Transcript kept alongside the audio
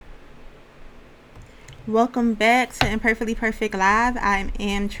Welcome back to Imperfectly Perfect Live. I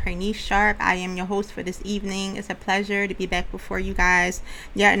am Trainee Sharp. I am your host for this evening. It's a pleasure to be back before you guys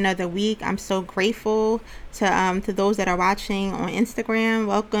yet another week. I'm so grateful to those that are watching on Instagram.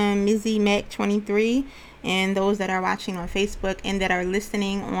 Welcome Mizzy Mac 23 and those that are watching on Facebook and that are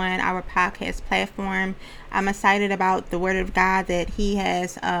listening on our podcast platform. I'm excited about the Word of God that He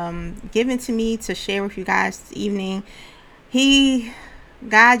has given to me to share with you guys this evening.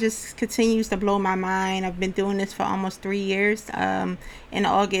 God just continues to blow my mind. I've been doing this for almost 3 years in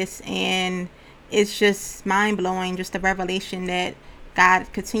August, and it's just mind blowing. Just the revelation that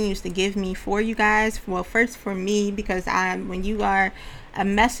God continues to give me for you guys. Well, first for me, because when you are a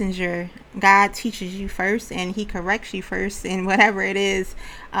messenger, God teaches you first, and He corrects you first in whatever it is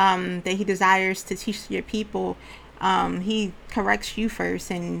that He desires to teach your people. He corrects you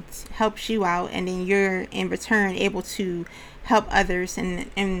first and helps you out, and then you're in return able to help others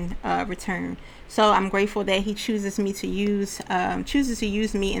in return. So I'm grateful that He chooses to use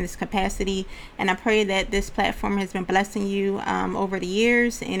me in this capacity, and I pray that this platform has been blessing you over the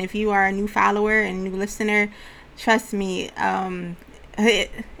years. And if you are a new follower and new listener, trust me,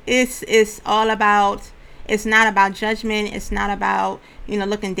 it's all about. It's not about judgment. It's not about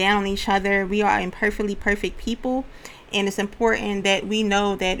looking down on each other. We are imperfectly perfect people, and it's important that we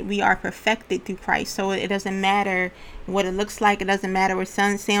know that we are perfected through Christ. So it doesn't matter what it looks like. It doesn't matter what it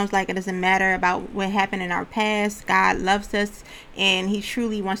sounds like. It doesn't matter about what happened in our past. God loves us, and He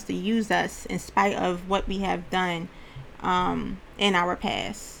truly wants to use us in spite of what we have done in our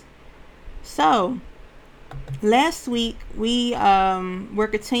past. So last week we were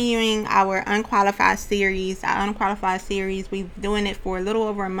continuing our unqualified series. We've been doing it for a little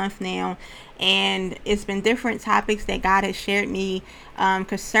over a month now, and it's been different topics that God has shared me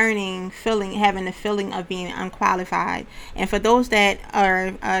concerning having the feeling of being unqualified. And for those that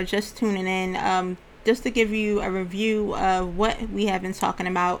are just tuning in, just to give you a review of what we have been talking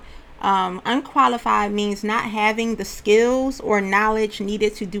about. Unqualified means not having the skills or knowledge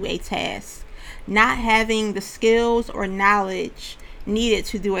needed to do a task. Not having the skills or knowledge needed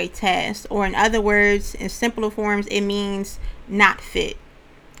to do a task. Or in other words, in simpler forms, it means not fit.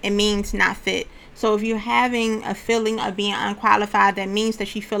 It means not fit. So if you're having a feeling of being unqualified, that means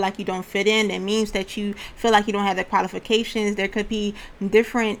that you feel like you don't fit in. That means that you feel like you don't have the qualifications. There could be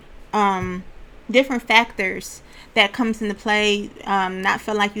different factors that comes into play. Not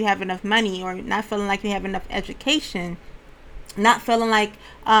feeling like you have enough money, or not feeling like you have enough education, not feeling like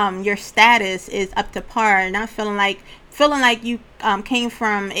your status is up to par, not feeling like you came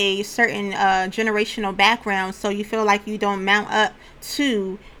from a certain generational background, so you feel like you don't mount up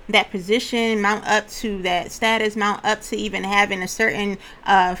to that position, mount up to that status, mount up to even having a certain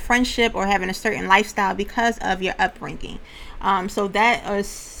friendship or having a certain lifestyle because of your upbringing. So that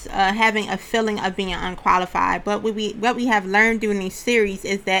is having a feeling of being unqualified. But what we have learned during these series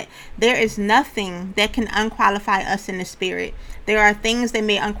is that there is nothing that can unqualify us in the spirit. There are things that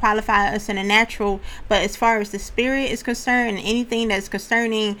may unqualify us in the natural, but as far as the spirit is concerned, anything that's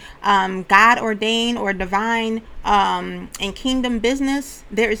concerning God ordained or divine and kingdom business,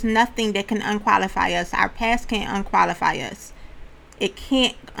 there is nothing that can unqualify us. Our past can't unqualify us. It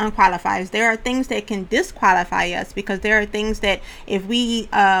can't unqualify us. There are things that can disqualify us, because there are things that if we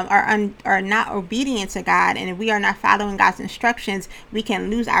are not obedient to God, and if we are not following God's instructions, we can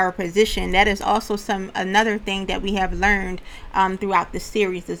lose our position. That is also another thing that we have learned throughout this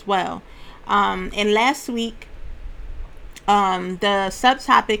series as well. And last week, the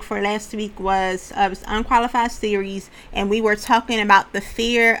subtopic for last week was unqualified series, and we were talking about the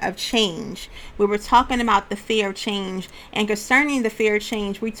fear of change. And concerning the fear of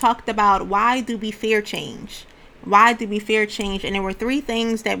change, we talked about why do we fear change. And there were three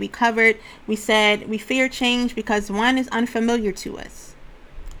things that we covered. We said we fear change because one is unfamiliar to us.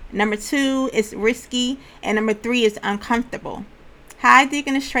 Number two is risky, and number three is uncomfortable. Hi,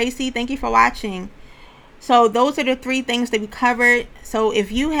 Deaconess Tracy. Thank you for watching. So those are the three things that we covered. So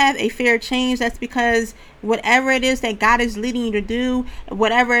if you have a fear of change, that's because whatever it is that God is leading you to do,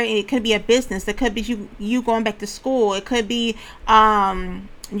 whatever, it could be a business, it could be you going back to school, it could be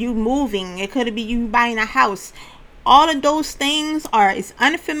you moving, it could be you buying a house. All of those things is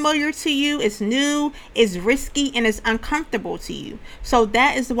unfamiliar to you, it's new, it's risky, and it's uncomfortable to you. So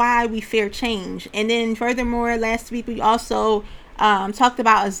that is why we fear change. And then furthermore, last week we also talked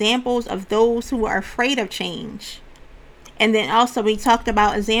about examples of those who are afraid of change. And then also we talked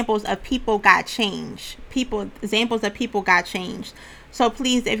about examples of people got changed. So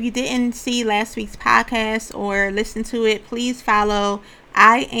please, if you didn't see last week's podcast or listen to it, please follow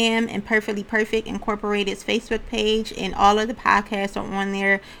I Am Imperfectly Perfect Incorporated's Facebook page, and all of the podcasts are on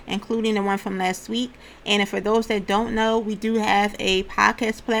there, including the one from last week. And for those that don't know, we do have a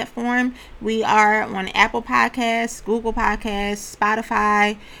podcast platform. We are on Apple Podcasts, Google Podcasts,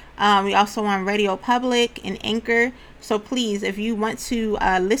 Spotify. We also on Radio Public and Anchor. So please, if you want to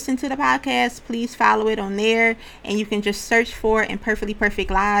listen to the podcast, please follow it on there, and you can just search for Imperfectly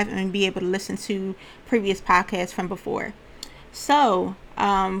Perfect Live and be able to listen to previous podcasts from before. So,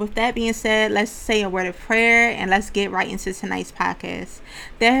 with that being said, let's say a word of prayer and let's get right into tonight's podcast.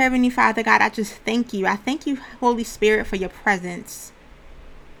 Dear Heavenly Father, God, I just thank you. I thank you, Holy Spirit, for your presence.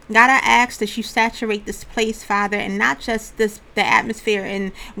 God, I ask that you saturate this place, Father, and not just the atmosphere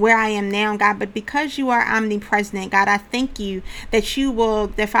and where I am now, God, but because you are omnipresent, God, I thank you that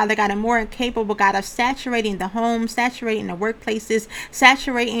Father God, are more capable, God, of saturating the home, saturating the workplaces,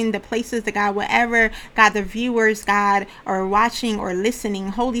 saturating the places that, God, wherever, God, the viewers, God, are watching or listening.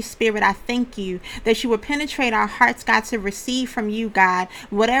 Holy Spirit, I thank you that you will penetrate our hearts, God, to receive from you, God,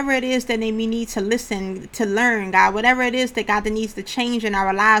 whatever it is that we need to listen, to learn, God, whatever it is that, God, that needs to change in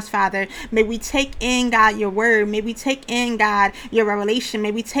our lives, Father. May we take in, God, your word. May we take in, God, your revelation.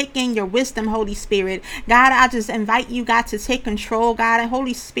 May we take in your wisdom, Holy Spirit. God, I just invite you, God, to take control, God, and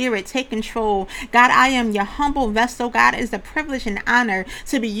Holy Spirit, take control. God, I am your humble vessel, God. It is a privilege and honor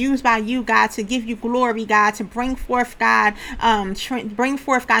to be used by you, God, to give you glory, God, to bring forth, God,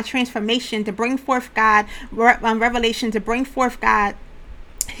 transformation, to bring forth, God, revelation, to bring forth, God,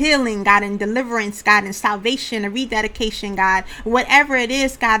 healing, God, and deliverance, God, and salvation and rededication, God, whatever it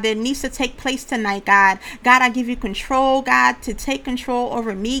is, God, that needs to take place tonight, God. God, I give you control, God, to take control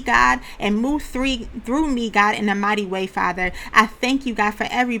over me, God, and move through me, God, in a mighty way, Father. I thank you, God, for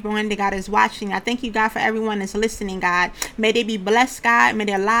everyone that, God, is watching. I thank you, God, for everyone that's listening, God. May they be blessed, God. May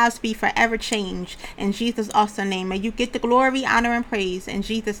their lives be forever changed. In Jesus' awesome name, may you get the glory, honor, and praise. In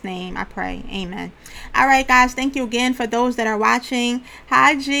Jesus' name, I pray. Amen. All right, guys, thank you again for those that are watching.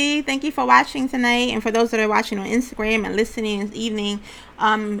 Hi, G. Thank you for watching tonight. And for those that are watching on Instagram and listening this evening,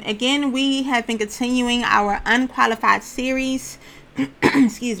 again, we have been continuing our unqualified series.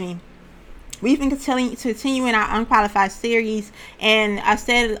 Excuse me. We've been continuing our unqualified series, and I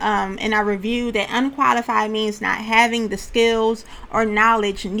said in our review that unqualified means not having the skills or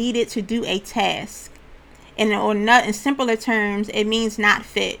knowledge needed to do a task. In simpler terms, it means not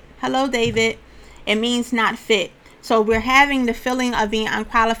fit. Hello, David. It means not fit. So we're having the feeling of being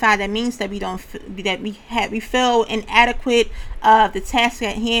unqualified. That means that we feel inadequate of the task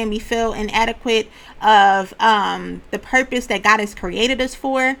at hand. We feel inadequate of the purpose that God has created us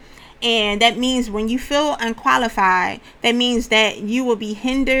for. And that means when you feel unqualified, that means that you will be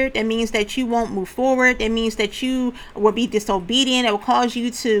hindered. That means that you won't move forward. That means that you will be disobedient. It will cause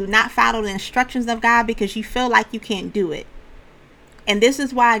you to not follow the instructions of God because you feel like you can't do it. And this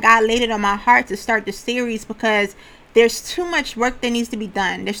is why God laid it on my heart to start the series, because there's too much work that needs to be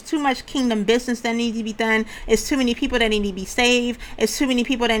done. There's too much kingdom business that needs to be done. It's too many people that need to be saved. It's too many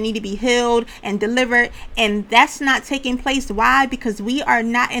people that need to be healed and delivered. And that's not taking place. Why? Because we are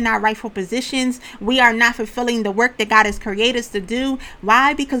not in our rightful positions. We are not fulfilling the work that God has created us to do.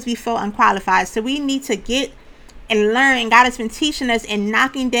 Why? Because we feel unqualified. So we need to get and learn. God has been teaching us and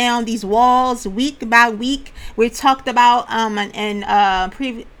knocking down these walls week by week. We talked about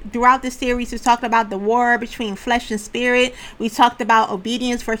throughout this series, we talked about the war between flesh and spirit. We talked about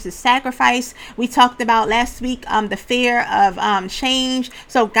obedience versus sacrifice. We talked about last week the fear of change.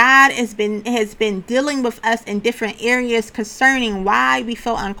 So God has been dealing with us in different areas concerning why we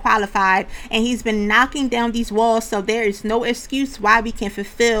feel unqualified, and He's been knocking down these walls. So there is no excuse why we can't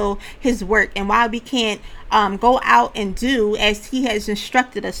fulfill His work and why we can't go out and do as He has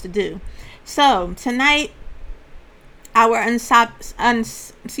instructed us to do. So tonight, our subtopic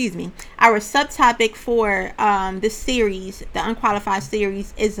for this series, the unqualified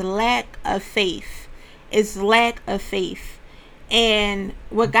series, is lack of faith. And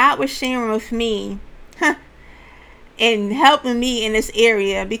what God was sharing with me and helping me in this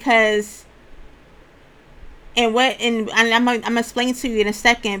area, because I'm gonna explain to you in a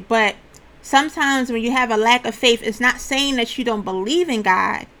second, but sometimes when you have a lack of faith, it's not saying that you don't believe in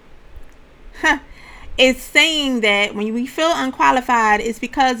God. It's saying that when we feel unqualified, it's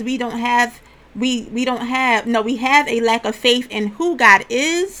because we have a lack of faith in who God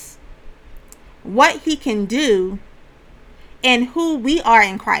is, what He can do, and who we are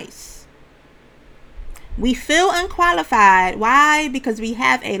in Christ. We feel unqualified. Why? Because we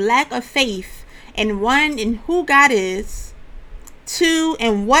have a lack of faith in one, in who God is, two,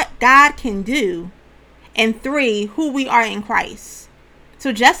 in what God can do, and three, who we are in Christ.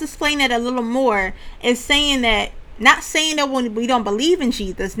 So just explain it a little more, is saying that Not saying that when we don't believe in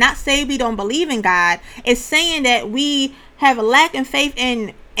Jesus, not saying we don't believe in God. It's saying that we have a lack in faith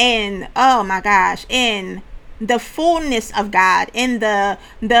in oh my gosh, in the fullness of God, in the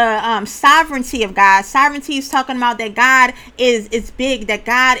sovereignty of God. Sovereignty is talking about that God is big, that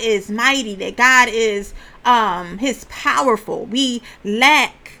God is mighty, that God is his powerful. We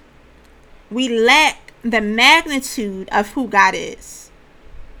lack the magnitude of who God is.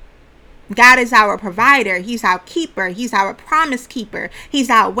 God is our provider. He's our keeper. He's our promise keeper. He's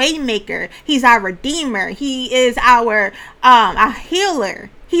our way maker. He's our redeemer. He is our healer.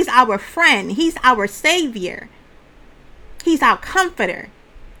 He's our friend. He's our savior. He's our comforter.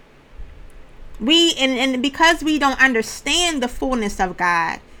 And because we don't understand the fullness of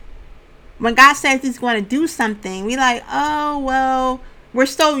God, when God says he's going to do something, we like, oh, well, we're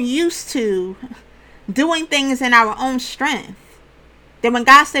so used to doing things in our own strength. Then when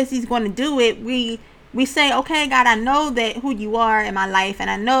God says he's going to do it, we say, okay, God, I know that who you are in my life, and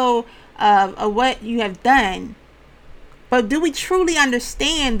I know of what you have done. But do we truly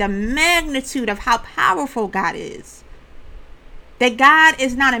understand the magnitude of how powerful God is? That God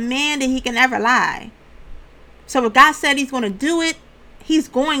is not a man that he can ever lie. So if God said he's going to do it, he's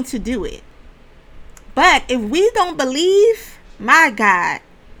going to do it. But if we don't believe, my God,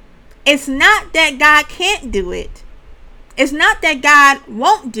 it's not that God can't do it. It's not that God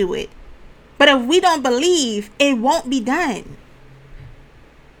won't do it, but if we don't believe, it won't be done.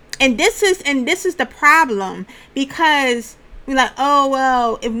 And this is the problem, because we're like, oh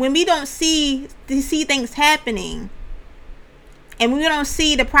well, when we don't see things happening, and we don't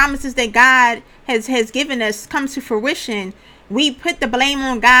see the promises that God has given us come to fruition, we put the blame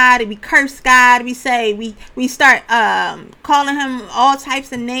on God, and we curse God. We say we start calling him all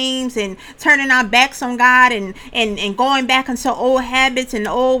types of names and turning our backs on God and going back into old habits and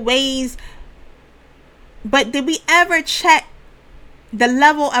old ways. But did we ever check the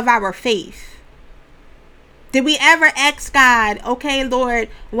level of our faith? Did we ever ask God, okay, Lord,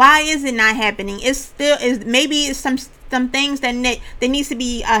 why is it not happening? Maybe it's some things that needs to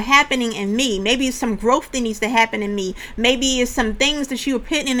be happening in me. Maybe it's some growth that needs to happen in me. Maybe it's some things that you are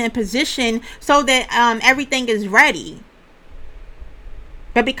putting in position so that everything is ready.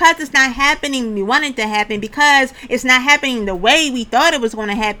 But because it's not happening, we want it to happen, because it's not happening the way we thought it was going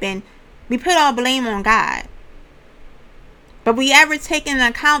to happen, we put all blame on God. But we ever take into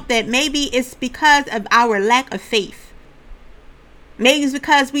account that maybe it's because of our lack of faith? Maybe it's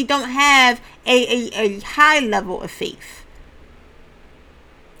because we don't have a high level of faith,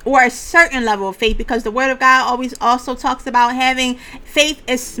 or a certain level of faith, because the word of God always also talks about having faith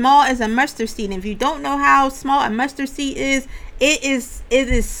as small as a mustard seed. And if you don't know how small a mustard seed is, it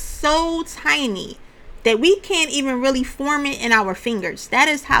is so tiny that we can't even really form it in our fingers. That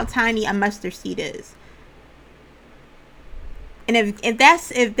is how tiny a mustard seed is. And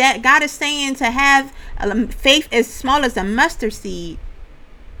if that God is saying to have faith as small as a mustard seed,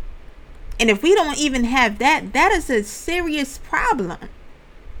 and if we don't even have that, that is a serious problem.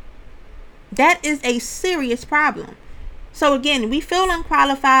 That is a serious problem. So again, we feel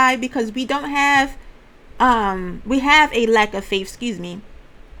unqualified because we don't have, we have a lack of faith,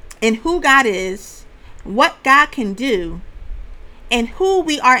 in who God is, what God can do, and who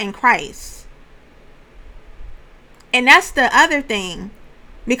we are in Christ. And that's the other thing,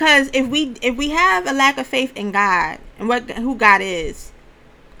 because if we have a lack of faith in God and who God is,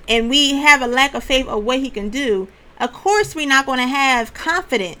 and we have a lack of faith of what he can do, of course we're not going to have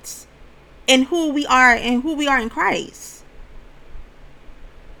confidence in who we are and who we are in Christ.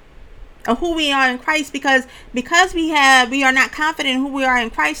 Or who we are in Christ, because we are not confident in who we are in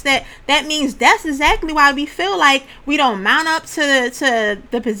Christ, that means that's exactly why we feel like we don't mount up to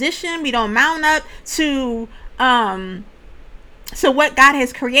the position, we don't mount up to so what God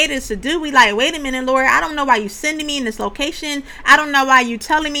has created us to do. We like, wait a minute, Lord, I don't know why you sending me in this location. I don't know why you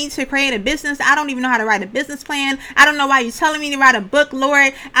telling me to create a business. I don't even know how to write a business plan. I don't know why you telling me to write a book,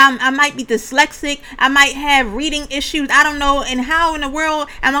 Lord. I might be dyslexic. I might have reading issues. I don't know. And how in the world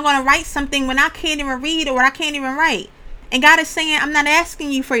am I going to write something when I can't even read or I can't even write? And God is saying, I'm not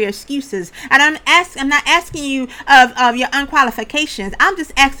asking you for your excuses. And I'm not asking you of your unqualifications. I'm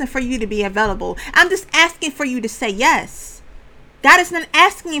just asking for you to be available. I'm just asking for you to say yes. God is not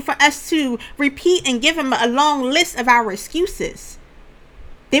asking for us to repeat and give him a long list of our excuses.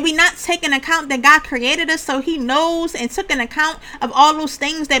 Did we not take into account that God created us, so he knows and took into account of all those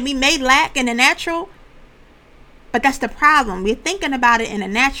things that we may lack in the natural? But that's the problem. We're thinking about it in the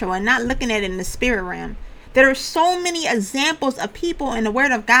natural and not looking at it in the spirit realm. There are so many examples of people in the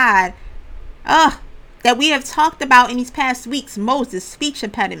word of God that we have talked about in these past weeks. Moses, speech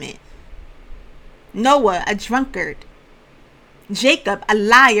impediment. Noah, a drunkard. Jacob, a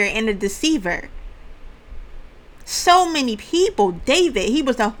liar and a deceiver. So many people. David, he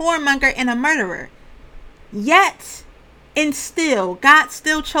was a whoremonger and a murderer. Yet, and still, God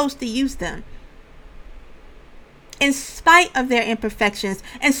still chose to use them. In spite of their imperfections,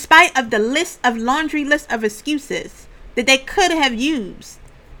 in spite of the laundry list of excuses that they could have used.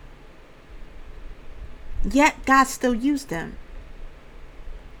 Yet, God still used them.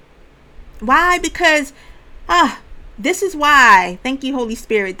 Why? Because, this is why, thank you, Holy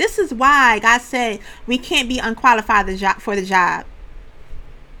Spirit. This is why God said we can't be unqualified for the job.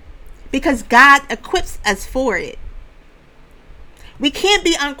 Because God equips us for it. We can't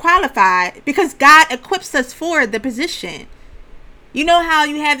be unqualified because God equips us for the position. You know how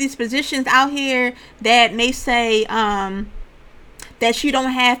you have these positions out here that may say that you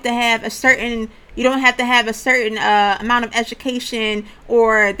don't have to have a certain amount of education,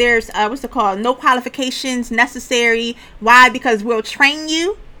 or there's no qualifications necessary. Why? Because we'll train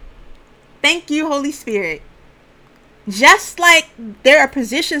you. Thank you, Holy Spirit. Just like there are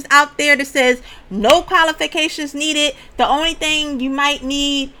positions out there that says no qualifications needed. The only thing you might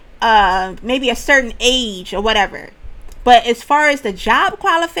need maybe a certain age or whatever. But as far as the job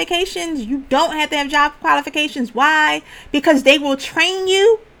qualifications, you don't have to have job qualifications. Why? Because they will train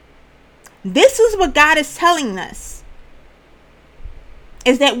you. This is what God is telling us.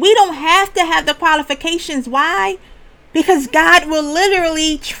 Is that we don't have to have the qualifications. Why? Because God will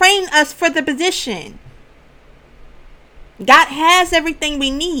literally train us for the position. God has everything we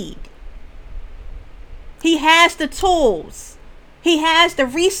need. He has the tools. He has the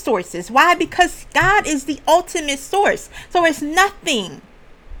resources. Why? Because God is the ultimate source. So there's nothing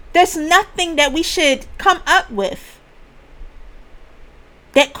that we should come up with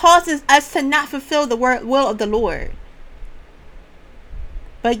that causes us to not fulfill the will of the Lord.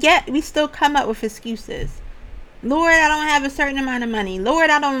 But yet we still come up with excuses. Lord, I don't have a certain amount of money. Lord,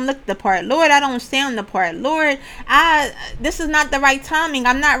 I don't look the part. Lord, I don't sound the part. Lord, this is not the right timing.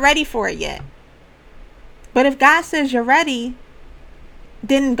 I'm not ready for it yet. But if God says you're ready,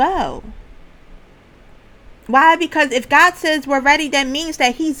 then go. Why? Because if God says we're ready, that means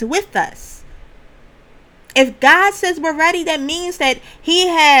that He's with us. If God says we're ready, that means that He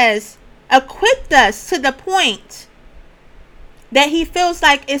has equipped us to the point that He feels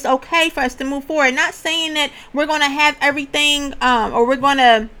like it's okay for us to move forward. Not saying that we're going to have everything or we're going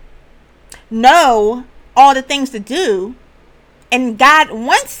to know all the things to do. And God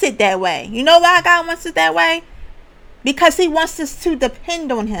wants it that way. You know why God wants it that way? Because He wants us to depend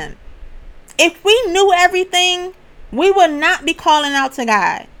on Him. If we knew everything, we would not be calling out to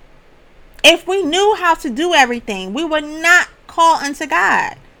God. If we knew how to do everything, we would not call unto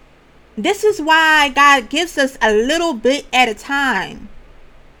God. This is why God gives us a little bit at a time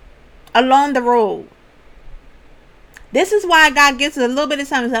along the road. This is why God gives us a little bit of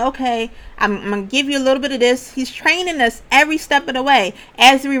time. He's like, okay, I'm going to give you a little bit of this. He's training us every step of the way.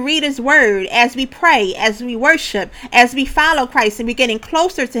 As we read His word, as we pray, as we worship, as we follow Christ, and we're getting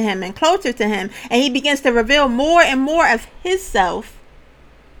closer to Him and closer to Him. And He begins to reveal more and more of Himself.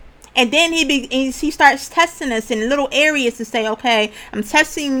 And then he starts testing us in little areas to say, okay, I'm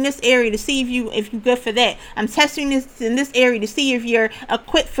testing you in this area to see if you're good for that. I'm testing this in this area to see if you're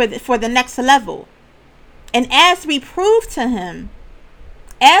equipped for the next level. And as we prove to Him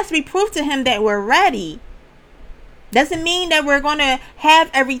that we're ready, doesn't mean that we're going to have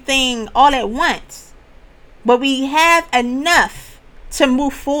everything all at once, but we have enough to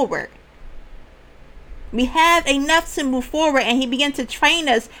move forward. We have enough to move forward, and He began to train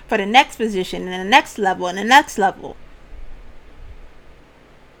us for the next position and the next level and the next level.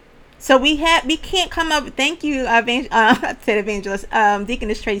 So we can't come up. Thank you, I said evangelist,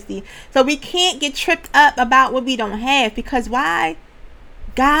 Deaconess Tracy. So we can't get tripped up about what we don't have, because why?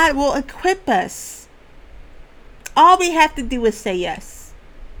 God will equip us. All we have to do is say yes.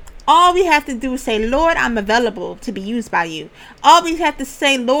 All we have to do is say, Lord, I'm available to be used by You. All we have to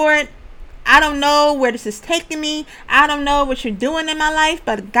say, Lord, I don't know where this is taking me. I don't know what You're doing in my life,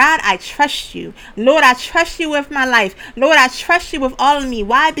 but God, I trust You. Lord, I trust You with my life. Lord, I trust You with all of me.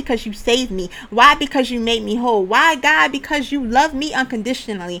 Why? Because You saved me. Why? Because You made me whole. Why, God? Because You love me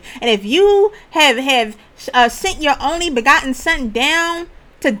unconditionally. And if You have sent Your only begotten Son down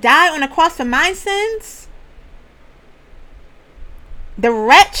to die on the cross for my sins, the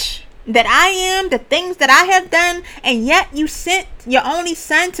wretch that I am, the things that I have done, and yet You sent Your only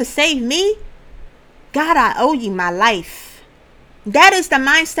Son to save me, God, I owe You my life. That is the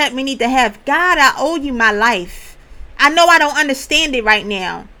mindset we need to have. God, I owe You my life. I know I don't understand it right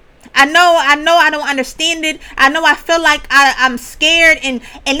now. I know I don't understand it. I know I feel like I'm scared. And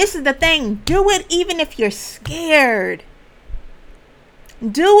this is the thing. Do it even if you're scared.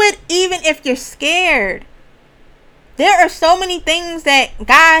 Do it even if you're scared. There are so many things that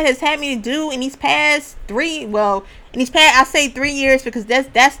God has had me to do in these past 3 years, because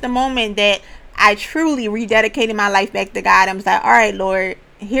that's the moment that I truly rededicated my life back to God. I was like, all right, Lord,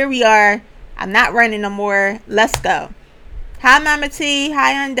 here we are. I'm not running no more. Let's go. Hi, Mama T.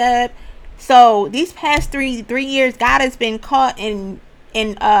 Hi, Undeb. So these past three years, God has been caught in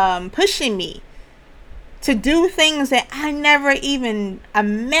pushing me to do things that I never even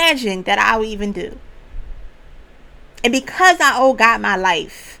imagined that I would even do. And because I owe God my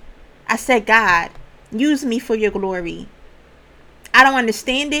life, I said, God, use me for your glory. I don't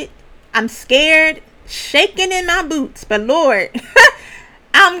understand it. I'm scared, shaking in my boots. But Lord,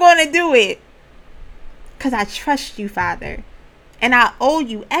 I'm going to do it. Because I trust you, Father. And I owe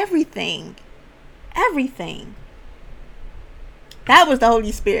you everything. Everything. That was the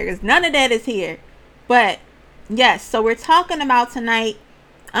Holy Spirit. Because none of that is here. But yes, so we're talking about tonight,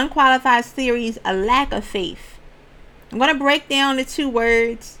 Unqualified Series, a lack of faith. I'm going to break down the 2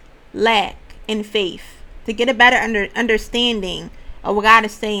 words, lack and faith, to get a better understanding of what God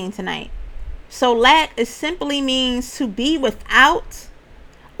is saying tonight. So lack is simply means to be without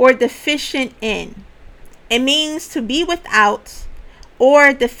or deficient in. It means to be without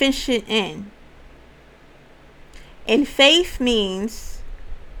or deficient in. And faith means,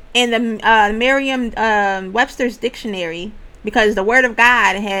 in the Merriam-Webster's dictionary, because the Word of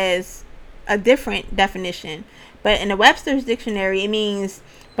God has a different definition, but in the Webster's dictionary, it means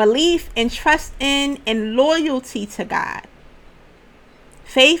belief and trust in and loyalty to God.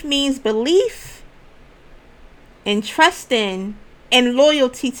 Faith means belief and trust in and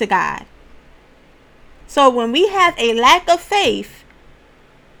loyalty to God. So when we have a lack of faith,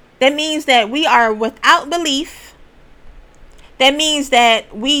 that means that we are without belief. That means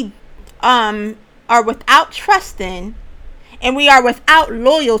that we are without trusting, and we are without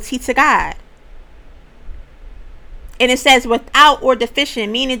loyalty to God. And it says without or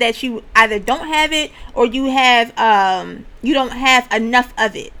deficient, meaning that you either don't have it or you don't have enough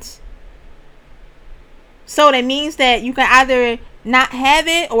of it. So that means that you can either not have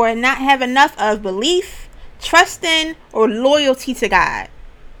it or not have enough of belief, trusting, or loyalty to God.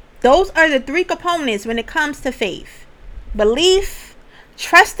 Those are the 3 components when it comes to faith: belief,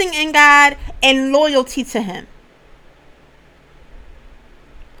 trusting in God, and loyalty to Him.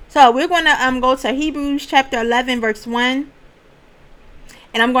 So we're going to go to Hebrews chapter 11, verse 1.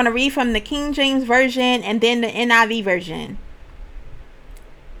 And I'm going to read from the King James Version and then the NIV version.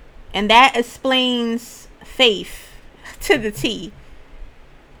 And that explains faith to the T.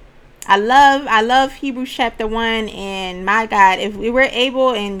 I love Hebrews chapter 1. And my God, if we were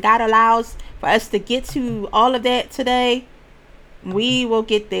able and God allows for us to get to all of that today, we will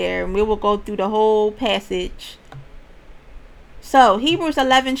get there. And we will go through the whole passage. So, Hebrews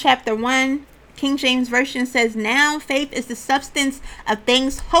 11, chapter 1, King James Version says, now faith is the substance of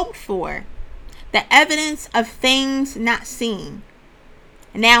things hoped for, the evidence of things not seen.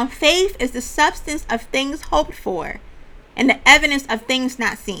 Now faith is the substance of things hoped for, and the evidence of things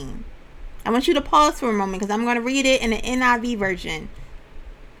not seen. I want you to pause for a moment, because I'm going to read it in the NIV version.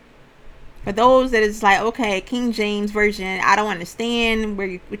 For those that is like, okay, King James Version, I don't understand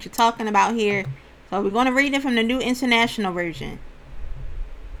what you're talking about here. So we're going to read it from the New International Version.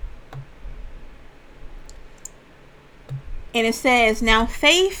 And it says, now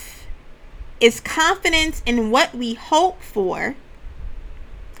faith is confidence in what we hope for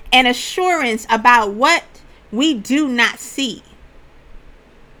and assurance about what we do not see.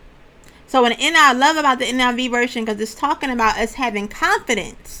 So I love about the NIV version, because it's talking about us having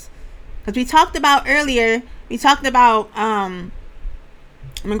confidence. Because we talked about earlier, I'm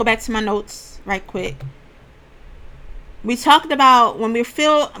going to go back to my notes right quick. We talked about when we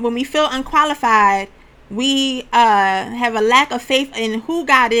feel unqualified, we have a lack of faith in who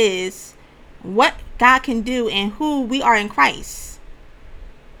God is, what God can do, and who we are in Christ.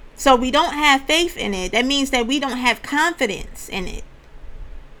 So we don't have faith in it. That means that we don't have confidence in it.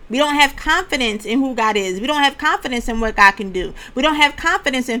 We don't have confidence in who God is. We don't have confidence in what God can do. We don't have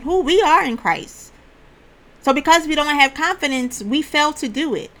confidence in who we are in Christ. So because we don't have confidence, we fail to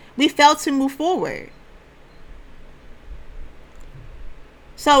do it. We fail to move forward.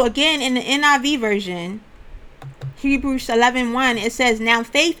 So again, in the NIV version, Hebrews 11:1, it says, now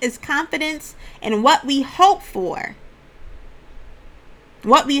faith is confidence in what we hope for.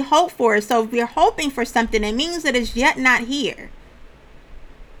 What we hope for. So if we're hoping for something, it means that it's yet not here.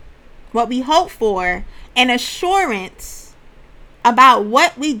 What we hope for. And assurance about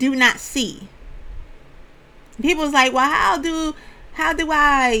what we do not see. People's like, well, how do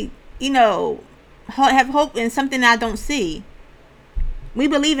I, have hope in something I don't see? We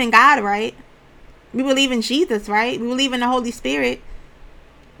believe in God, right? We believe in Jesus, right? We believe in the Holy Spirit.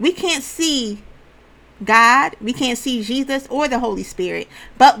 We can't see God. We can't see Jesus or the Holy Spirit.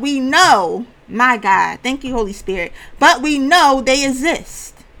 But we know, my God, thank you, Holy Spirit. But we know they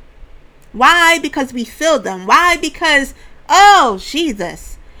exist. Why? Because we feel them. Why? Because, oh,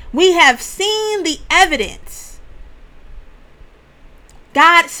 Jesus, we have seen the evidence.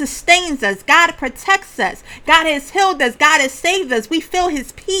 God sustains us. God protects us. God has healed us. God has saved us. We feel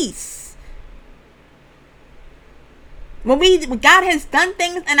his peace. When God has done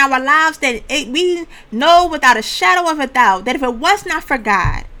things in our lives that we know without a shadow of a doubt that if it was not for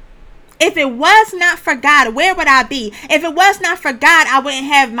God, where would I be? If it was not for God, I wouldn't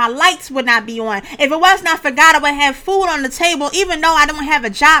have, my lights would not be on. If it was not for God, I would have food on the table, even though I don't have a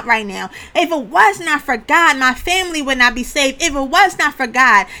job right now. If it was not for God, my family would not be saved. If it was not for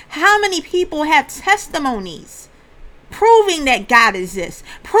God, how many people have testimonies proving that God exists,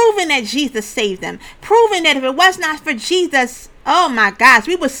 proving that Jesus saved them, proving that if it was not for Jesus, oh my gosh,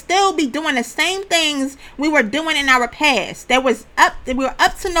 we would still be doing the same things we were doing in our past. We were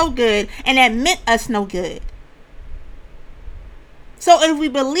up to no good, and that meant us no good. So if we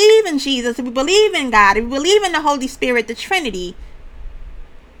believe in Jesus, if we believe in God, if we believe in the Holy Spirit, the Trinity,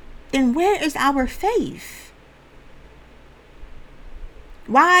 then where is our faith?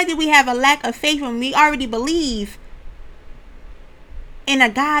 Why do we have a lack of faith when we already believe in a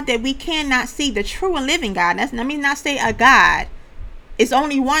God that we cannot see, the true and living God? Let me not say a God. It's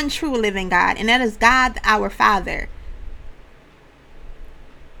only one true living God, and that is God our Father.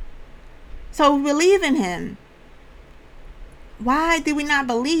 So we believe in him. Why do we not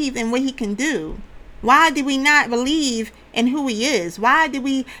believe in what he can do? Why do we not believe in who he is? Why do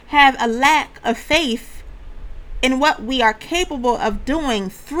we have a lack of faith in what we are capable of doing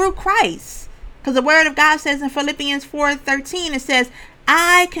through Christ? Because the word of God says in Philippians 4:13, it says,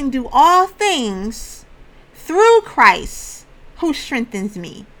 I can do all things through Christ who strengthens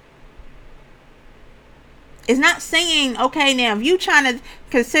me. It's not saying, okay, now if you're trying to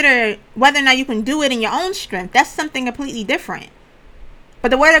consider whether or not you can do it in your own strength, that's something completely different. But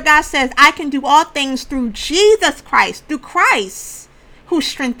the word of God says, I can do all things through Jesus Christ, through Christ who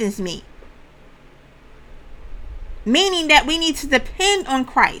strengthens me. Meaning that we need to depend on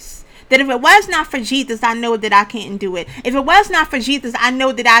Christ. That if it was not for Jesus, I know that I couldn't do it. If it was not for Jesus, I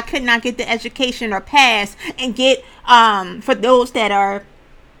know that I could not get the education or pass and get, for those that are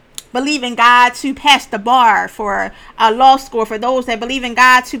believing God, to pass the bar for a law school, for those that believe in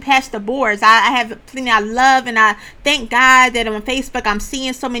God to pass the boards. I have plenty I love, and I thank God that on Facebook I'm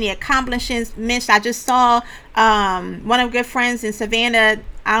seeing so many accomplishments. I just saw one of my good friends in Savannah.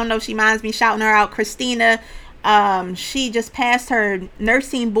 I don't know if she minds me shouting her out, Christina. She just passed her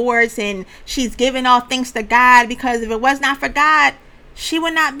nursing boards, and she's giving all thanks to God, because if it was not for God, she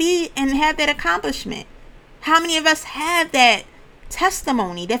would not be and have that accomplishment. How many of us have that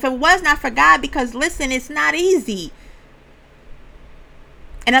testimony that if it was not for God? Because listen, it's not easy.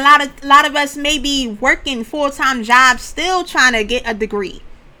 And a lot of us may be working full-time jobs still trying to get a degree.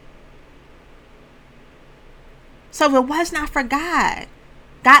 So if it was not for God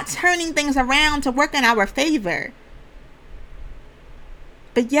turning things around to work in our favor,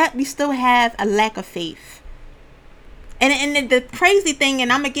 but yet we still have a lack of faith. And the crazy thing,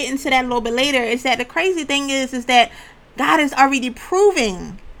 and I'm gonna get into that a little bit later, is that the crazy thing is that God has already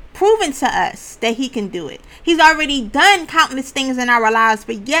proven to us that he can do it. He's already done countless things in our lives,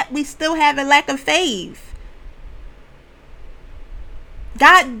 but yet we still have a lack of faith.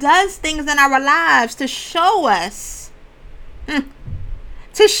 God does things in our lives to show us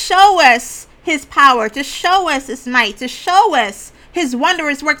his power, to show us his might, to show us his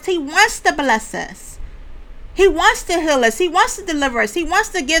wondrous works. He wants to bless us. He wants to heal us. He wants to deliver us. He wants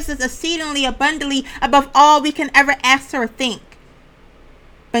to give us exceedingly abundantly above all we can ever ask or think.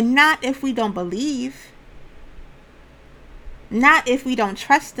 But not if we don't believe. Not if we don't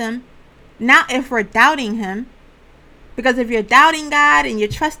trust him. Not if we're doubting him. Because if you're doubting God and you're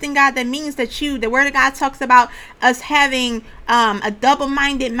trusting God, that means that the word of God talks about us having a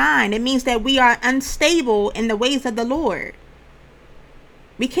double-minded mind. It means that we are unstable in the ways of the Lord.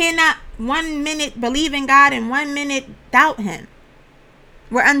 We cannot 1 minute believe in God and 1 minute doubt him.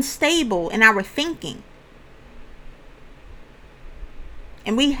 We're unstable in our thinking.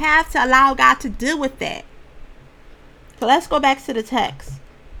 And we have to allow God to deal with that. So let's go back to the text.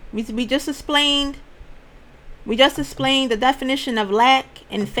 We just explained the definition of lack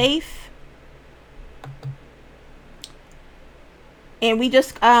and faith. And we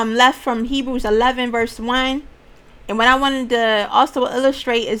just left from Hebrews 11 verse 1. And what I wanted to also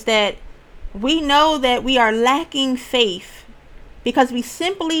illustrate is that we know that we are lacking faith because we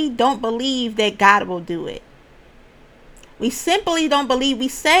simply don't believe that God will do it. We simply don't believe. We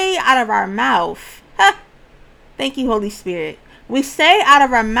say out of our mouth, thank you, Holy Spirit. We say out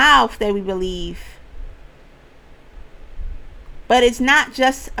of our mouth that we believe. But it's not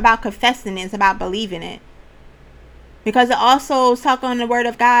just about confessing it, it's about believing it. Because it also is talking on the word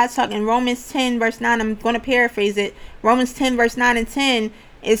of God, talking in Romans 10 verse 9. I'm going to paraphrase it. Romans 10 verse 9 and 10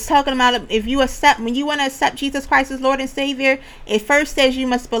 is talking about if you accept, when you want to accept Jesus Christ as Lord and Savior, it first says you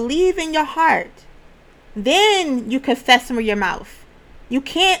must believe in your heart. Then you confess with your mouth. You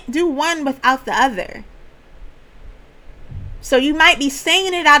can't do one without the other. So you might be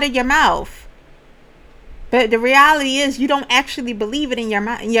saying it out of your mouth, but the reality is you don't actually believe it in your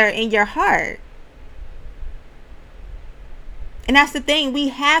mind, in your heart. And that's the thing. We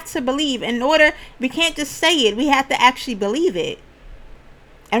have to believe. We can't just say it. We have to actually believe it.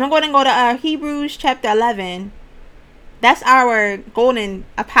 And we're going to go to Hebrews chapter 11. That's our golden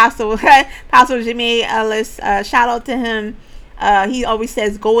apostle, Apostle Jimmy Ellis. Shout out to him. He always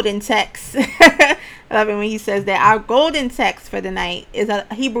says golden text. I love it when he says that. Our golden text for the night is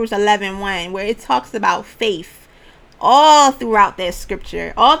Hebrews 11:1, where it talks about faith all throughout that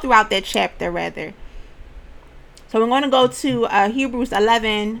scripture, all throughout that chapter, rather. So we're going to go to Hebrews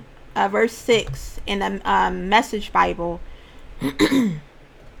 11, verse 6 in the Message Bible. And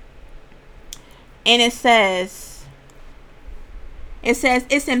it says,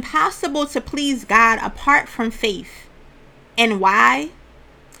 it's impossible to please God apart from faith. And why?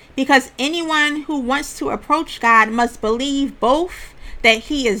 Because anyone who wants to approach God must believe both that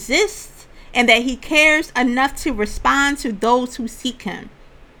he exists and that he cares enough to respond to those who seek him.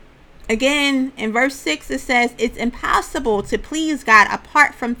 Again, in verse 6, it says, it's impossible to please God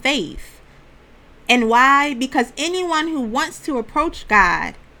apart from faith. And why? Because anyone who wants to approach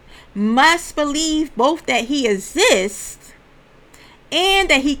God must believe both that he exists and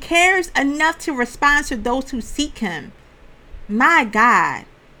that he cares enough to respond to those who seek him. My God.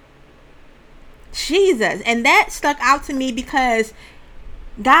 Jesus. And that stuck out to me because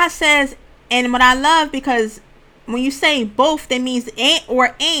God says, and what I love, because when you say both, that means and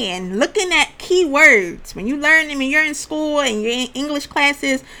or and. Looking at key words, when you learn them, when you're in school and you're in English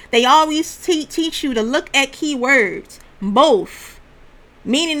classes, they always teach you to look at key words. Both,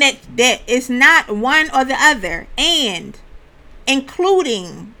 meaning that it's not one or the other, and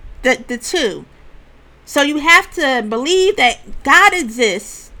including the two. So you have to believe that God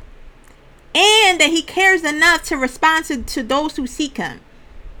exists and that he cares enough to respond to those who seek him.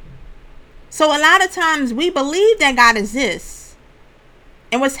 So a lot of times we believe that God exists.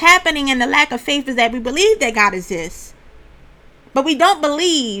 And what's happening in the lack of faith is that we believe that God exists, but we don't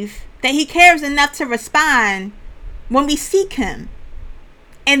believe that he cares enough to respond when we seek him.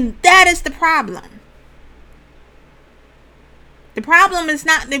 And that is the problem. The problem is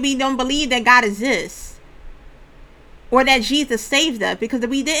not that we don't believe that God exists or that Jesus saved us, because if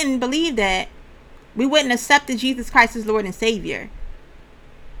we didn't believe that, we wouldn't accept Jesus Christ as Lord and Savior.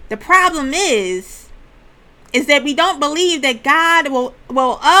 The problem is that we don't believe that God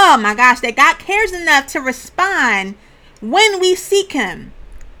that God cares enough to respond when we seek him.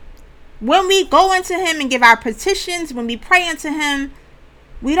 When we go unto him and give our petitions, when we pray unto him,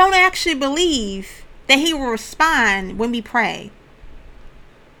 we don't actually believe that he will respond when we pray.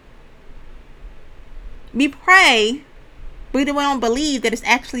 We pray, but we don't believe that it's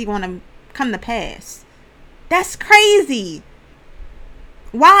actually going to come to pass. That's crazy.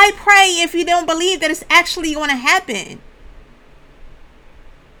 Why pray if you don't believe that it's actually going to happen?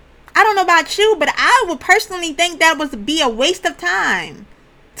 I don't know about you, but I would personally think that would be a waste of time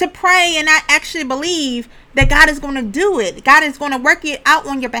to pray and not actually believe that God is going to do it. God is going to work it out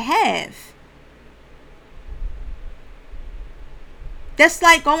on your behalf. That's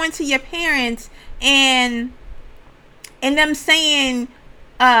like going to your parents and them saying,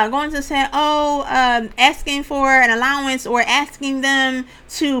 asking for an allowance or asking them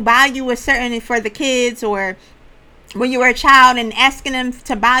to buy you a certain for the kids, or when you were a child and asking them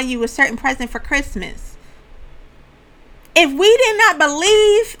to buy you a certain present for Christmas. If we did not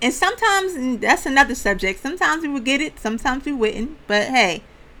believe, and sometimes that's another subject, sometimes we would get it, sometimes we wouldn't, but hey,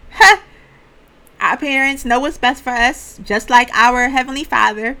 our parents know what's best for us, just like our Heavenly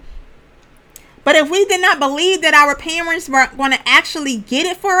Father. But if we did not believe that our parents were going to actually get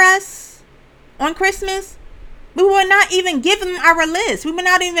it for us on Christmas, we would not even give them our list. We would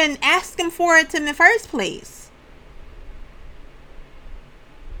not even ask them for it in the first place.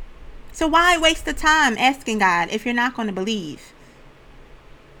 So why waste the time asking God if you're not going to believe?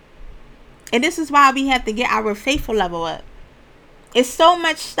 And this is why we have to get our faithful level up. It's so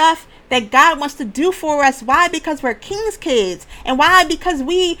much stuff that God wants to do for us. Why? Because we're king's kids. And why? Because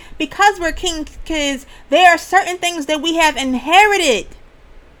we're king's kids, there are certain things that we have inherited.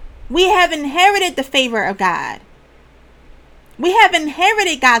 We have inherited the favor of God. We have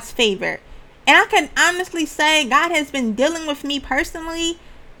inherited God's favor. And I can honestly say God has been dealing with me personally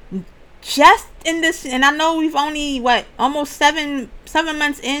just in this. And I know we've only, almost seven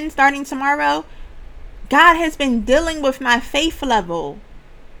months in, starting tomorrow. God has been dealing with my faith level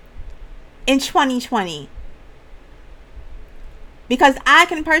in 2020. Because I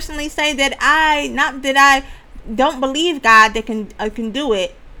can personally say that I don't believe God that can do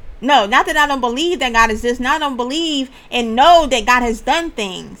it. No, not that I don't believe that God is this. Not I don't believe and know that God has done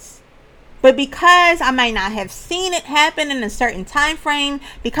things. But because I might not have seen it happen in a certain time frame,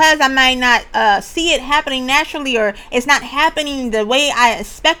 because I might not see it happening naturally, or it's not happening the way I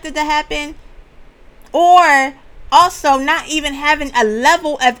expected to happen, or also not even having a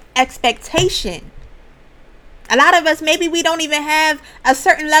level of expectation. A lot of us, maybe we don't even have a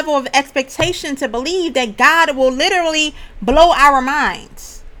certain level of expectation to believe that God will literally blow our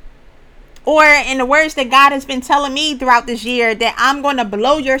minds. Or in the words that God has been telling me throughout this year, that I'm going to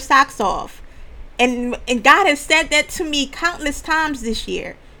blow your socks off. And God has said that to me countless times this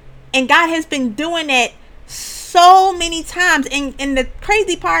year. And God has been doing it so many times. And the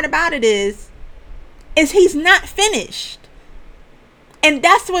crazy part about it is he's not finished. And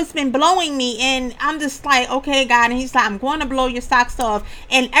that's what's been blowing me. And I'm just like, okay, God. And he's like, I'm going to blow your socks off.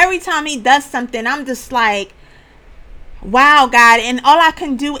 And every time he does something, I'm just like, wow, God. And all I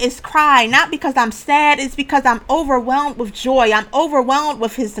can do is cry. Not because I'm sad. It's because I'm overwhelmed with joy. I'm overwhelmed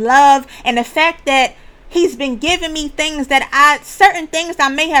with his love. And the fact that he's been giving me things certain things I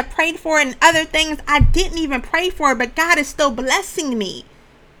may have prayed for, and other things I didn't even pray for. But God is still blessing me.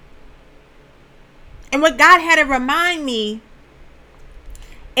 And what God had to remind me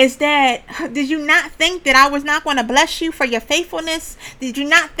is that, did you not think that I was not going to bless you for your faithfulness? Did you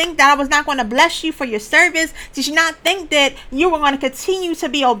not think that I was not going to bless you for your service? Did you not think that you were going to continue to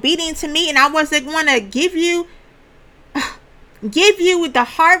be obedient to me, and I wasn't going to give you the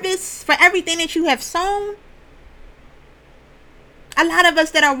harvest for everything that you have sown? A lot of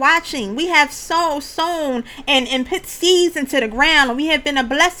us that are watching, we have sown and put seeds into the ground, and we have been a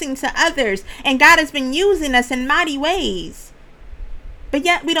blessing to others, and God has been using us in mighty ways. But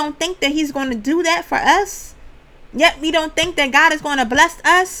yet we don't think that he's going to do that for us. Yet we don't think that God is going to bless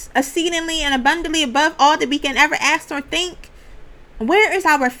us exceedingly and abundantly above all that we can ever ask or think. Where is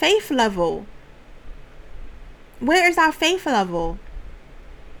our faith level? Where is our faith level?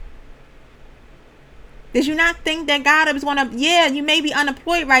 Did you not think that God was going to, you may be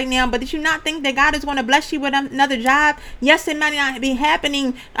unemployed right now, but did you not think that God is going to bless you with another job? Yes, it might not be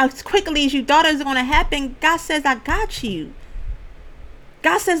happening as quickly as you thought it was going to happen. God says, I got you.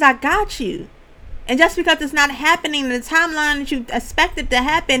 God says, I got you. And just because it's not happening in the timeline that you expected to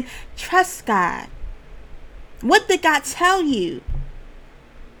happen, trust God. What did God tell you?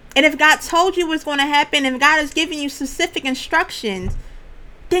 And if God told you what's going to happen, if God is giving you specific instructions,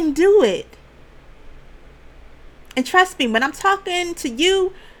 then do it. And trust me, when I'm talking to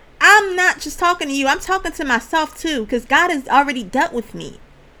you, I'm not just talking to you. I'm talking to myself too, because God has already dealt with me.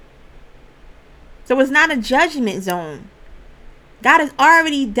 So it's not a judgment zone. God has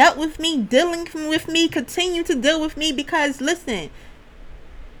already dealt with me, dealing with me, continue to deal with me, because listen,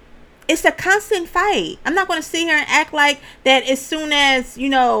 it's a constant fight. I'm not going to sit here and act like that as soon as,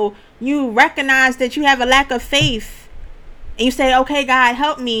 you recognize that you have a lack of faith and you say, okay, God,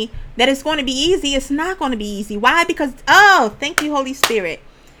 help me, that it's going to be easy. It's not going to be easy. Why? Because, thank you, Holy Spirit.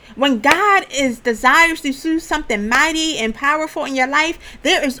 When God desires to do something mighty and powerful in your life,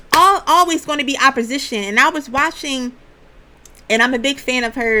 there is always going to be opposition. And I was watching, and I'm a big fan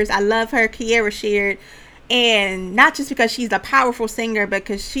of hers. I love her, Kiara Sheard. And not just because she's a powerful singer, but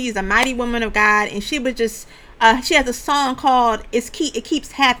because she's a mighty woman of God. And she was just, she has a song called It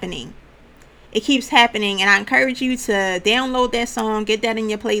Keeps Happening. It Keeps Happening. And I encourage you to download that song, get that in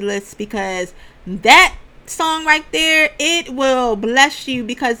your playlist, because that song right there, it will bless you,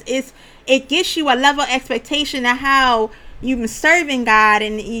 because it gives you a level of expectation of how you've been serving God,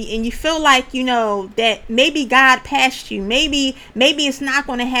 and you feel like, that maybe God passed you. Maybe it's not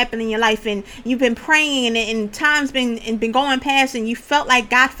going to happen in your life, and you've been praying, and time's been going past, and you felt like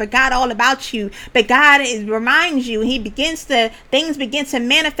God forgot all about you. But God reminds you, things begin to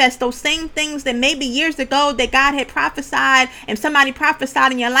manifest, those same things that maybe years ago that God had prophesied, and somebody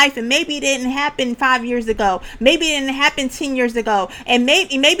prophesied in your life, and maybe it didn't happen 5 years ago. Maybe it didn't happen 10 years ago, and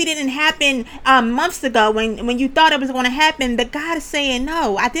maybe it didn't happen months ago when you thought it was going to happen. But God is saying,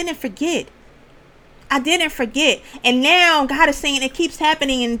 no, I didn't forget. I didn't forget. And now God is saying it keeps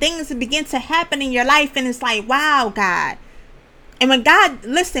happening and things begin to happen in your life. And it's like, wow, God. And when God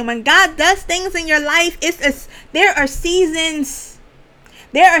does things in your life, there are seasons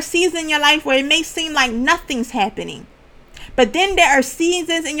in your life where it may seem like nothing's happening. But then there are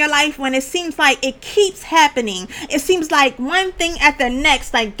seasons in your life when it seems like it keeps happening. It seems like one thing after the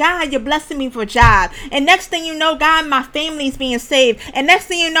next. Like, God, you're blessing me for a job. And next thing you know, God, my family's being saved. And next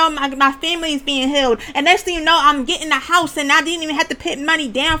thing you know, my family's being healed. And next thing you know, I'm getting a house and I didn't even have to put money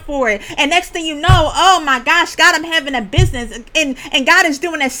down for it. And next thing you know, oh my gosh, God, I'm having a business. And God is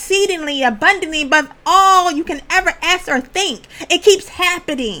doing exceedingly abundantly above all you can ever ask or think. It keeps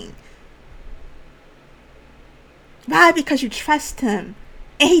happening. Why? Because you trust him.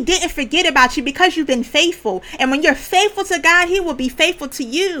 And he didn't forget about you because you've been faithful. And when you're faithful to God, he will be faithful to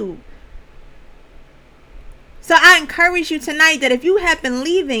you. So I encourage you tonight that if you have been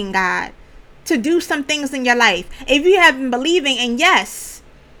believing God to do some things in your life, if you have been believing, and yes,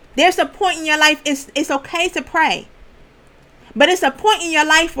 there's a point in your life, it's okay to pray. But it's a point in your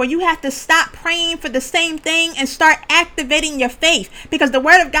life where you have to stop praying for the same thing and start activating your faith. Because the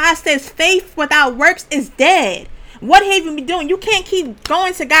word of God says faith without works is dead. What have you been doing? You can't keep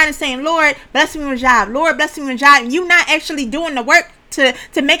going to God and saying, Lord, bless me with a job. Lord, bless me with a job. And you not actually doing the work to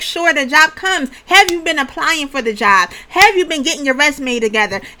make sure the job comes. Have you been applying for the job? Have you been getting your resume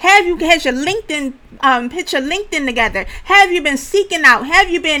together? Has your LinkedIn picture LinkedIn together? Have you been seeking out? Have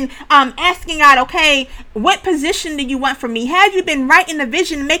you been asking God, okay, what position do you want from me? Have you been writing the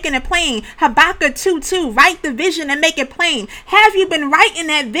vision and making it plain? Habakkuk 2:2, write the vision and make it plain. Have you been writing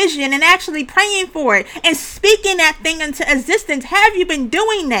that vision and actually praying for it and speaking that thing into existence? Have you been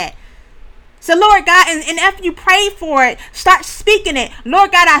doing that? So, Lord God, and after you pray for it, start speaking it.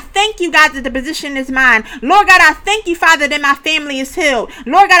 Lord God, I thank you, God, that the position is mine. Lord God, I thank you, Father, that my family is healed.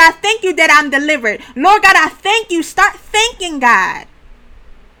 Lord God, I thank you that I'm delivered. Lord God, I thank you. Start thanking God.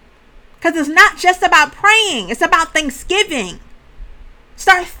 Because it's not just about praying. It's about thanksgiving.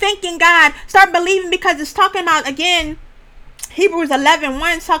 Start thanking God. Start believing, because it's talking about, again, Hebrews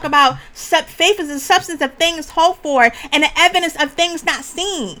 11:1 talk about faith is the substance of things hoped for and the evidence of things not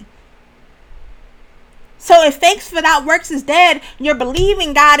seen. So if faith without works is dead, you're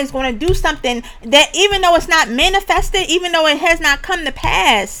believing God is going to do something that even though it's not manifested, even though it has not come to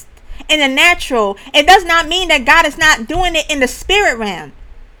pass in the natural, it does not mean that God is not doing it in the spirit realm.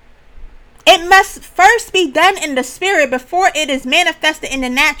 It must first be done in the spirit before it is manifested in the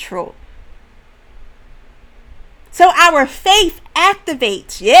natural. So our faith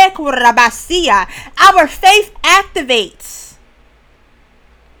activates. Our faith activates.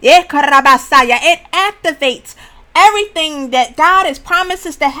 It activates everything that God has promised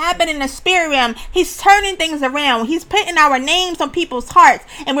us to happen in the spirit realm. He's turning things around. He's putting our names on people's hearts.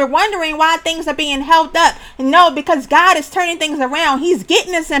 And we're wondering why things are being held up. No, because God is turning things around. He's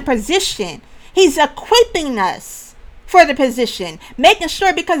getting us in position. He's equipping us for the position. Making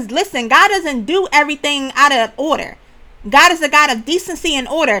sure, because listen, God doesn't do everything out of order. God is a God of decency and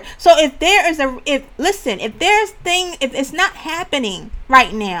order. So if it's not happening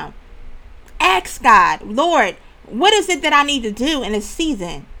right now, ask God, Lord, what is it that I need to do in this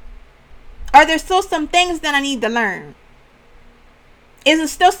season? Are there still some things that I need to learn? Is there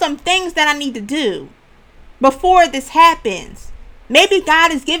still some things that I need to do before this happens? Maybe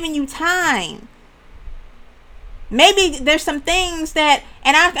God is giving you time. Maybe there's some things that,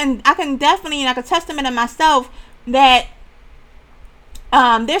 and I can definitely, like a testament of myself, that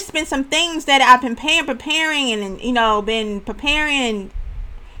there's been some things that I've been preparing and been preparing,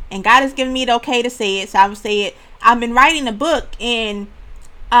 and God has given me the okay to say it, so I will say it. I've been writing a book, and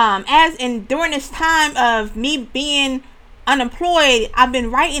during this time of me being unemployed, I've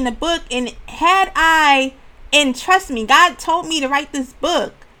been writing a book, and trust me, God told me to write this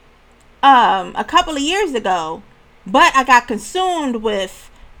book a couple of years ago, but I got consumed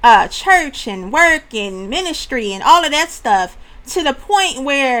with church and work and ministry and all of that stuff, to the point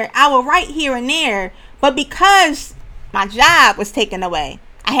where I will write here and there, but because my job was taken away,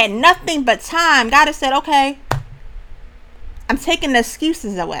 I had nothing but time. God has said, okay, I'm taking the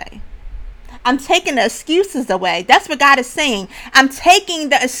excuses away. I'm taking the excuses away. That's what God is saying. I'm taking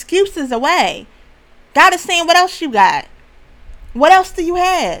the excuses away. God is saying, what else you got? What else do you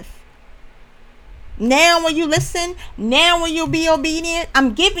have? Now will you listen? Now will you be obedient?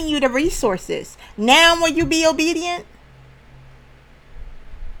 I'm giving you the resources. Now will you be obedient?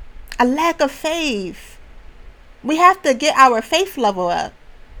 A lack of faith. We have to get our faith level up.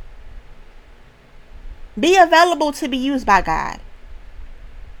 Be available to be used by God.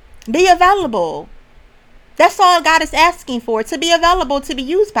 Be available. That's all God is asking for, to be available to be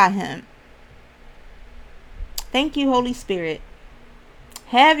used by Him. Thank you, Holy Spirit.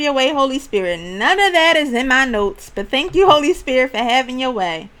 Have your way, Holy Spirit. None of that is in my notes, but thank you, Holy Spirit, for having your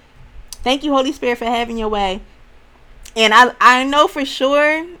way. Thank you, Holy Spirit, for having your way. And I know for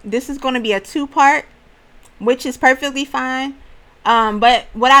sure this is going to be a 2-part, which is perfectly fine. But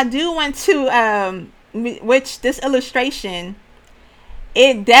what I do want to, which this illustration,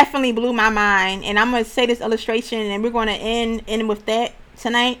 it definitely blew my mind. And I'm going to say this illustration, and we're going to end with that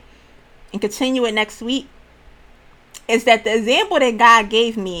tonight and continue it next week. Is that the example that God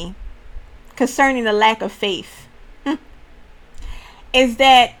gave me concerning the lack of faith? Is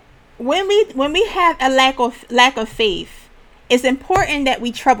that when we have a lack of faith, it's important that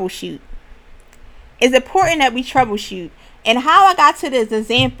we troubleshoot. It's important that we troubleshoot. And how I got to this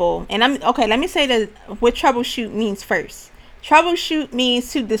example, and let me say what troubleshoot means first. Troubleshoot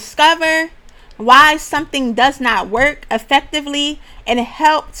means to discover why something does not work effectively and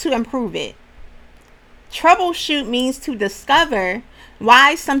help to improve it. Troubleshoot means to discover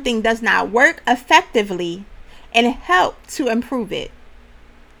why something does not work effectively and help to improve it.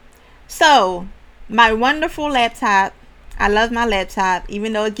 So, my wonderful laptop, I love my laptop,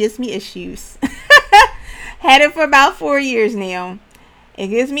 even though it gives me issues. Had it for about 4 years now. It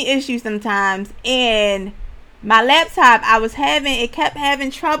gives me issues sometimes. And my laptop, it kept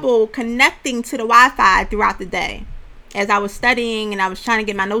having trouble connecting to the Wi-Fi throughout the day. As I was studying and I was trying to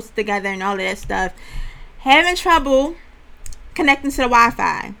get my notes together and all of that stuff. Having trouble connecting to the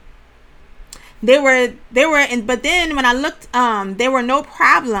Wi-Fi. But then when I looked, there were no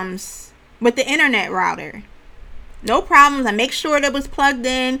problems with the internet router. No problems. I make sure that it was plugged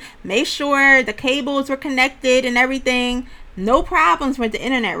in, make sure the cables were connected and everything. No problems with the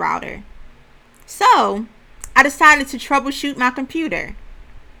internet router. So I decided to troubleshoot my computer.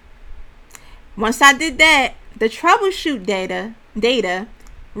 Once I did that, the troubleshoot data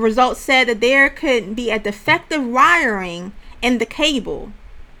results said that there could be a defective wiring in the cable.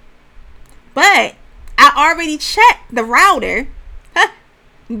 But I already checked the router,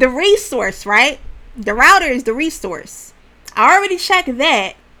 the resource, right? The router is the resource. I already checked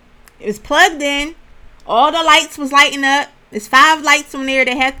that. It was plugged in. All the lights was lighting up. There's 5 lights on there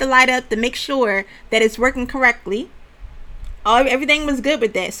that have to light up to make sure that it's working correctly. Everything was good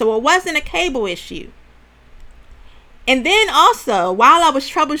with that. So it wasn't a cable issue. And then also, while I was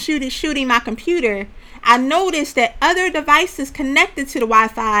troubleshooting my computer, I noticed that other devices connected to the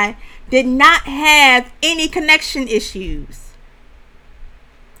Wi-Fi did not have any connection issues.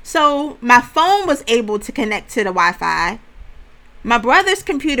 So my phone was able to connect to the Wi-Fi. My brother's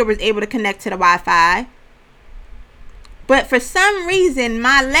computer was able to connect to the Wi-Fi. But for some reason,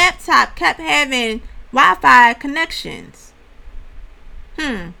 my laptop kept having Wi-Fi connections.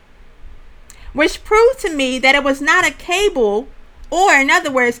 Which proved to me that it was not a cable, or in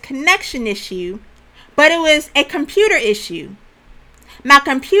other words, connection issue, but it was a computer issue. My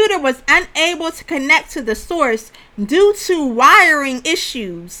computer was unable to connect to the source due to wiring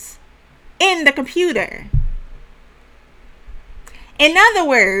issues in the computer. In other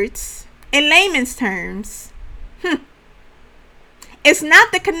words, in layman's terms, it's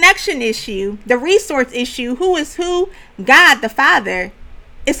not the connection issue, the resource issue, who is who, God the Father.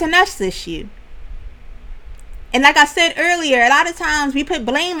 It's an us issue. And like I said earlier, a lot of times we put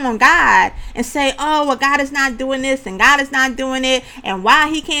blame on God and say, oh, well, God is not doing this and God is not doing it and why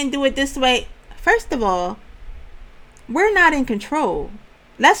he can't do it this way. First of all, we're not in control.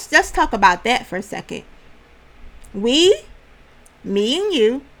 Let's just talk about that for a second. Me and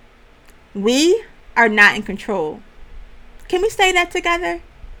you, we are not in control. Can we say that together?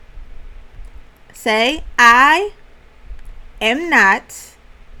 Say, I am not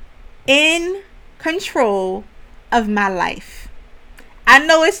in control of my life. I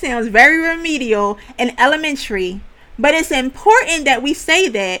know it sounds very remedial and elementary, but it's important that we say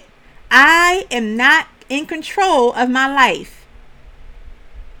that I am not in control of my life.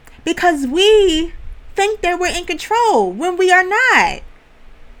 Because we think that we're in control when we are not.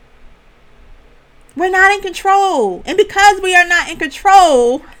 We're not in control. And because we are not in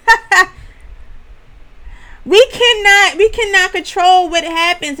control, we cannot control what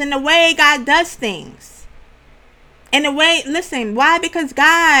happens in the way God does things. And the way, listen, why? Because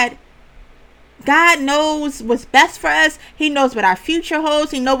God knows what's best for us. He knows what our future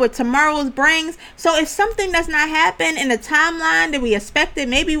holds. He knows what tomorrow brings. So if something does not happen in the timeline that we expected,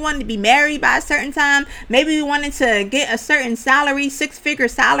 maybe we wanted to be married by a certain time, maybe we wanted to get a certain salary, 6-figure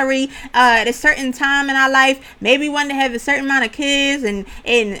salary at a certain time in our life, maybe we wanted to have a certain amount of kids and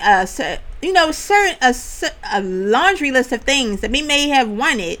a laundry list of things that we may have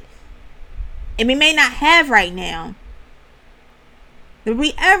wanted and we may not have right now. Did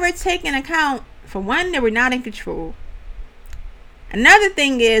we ever take an account For one, that we're not in control. Another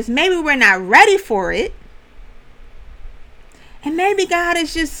thing is maybe we're not ready for it. And maybe God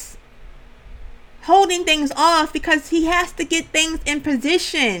is just holding things off because he has to get things in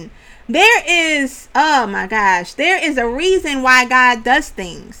position. There is a reason why God does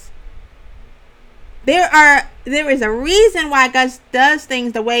things. There is a reason why God does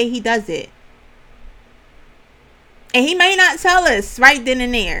things the way he does it. And he may not tell us right then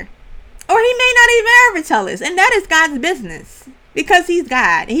and there. Or he may not even ever tell us. And that is God's business. Because he's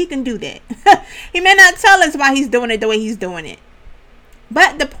God and he can do that. He may not tell us why he's doing it the way he's doing it.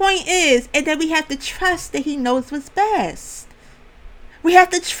 But the point is that we have to trust that he knows what's best. We have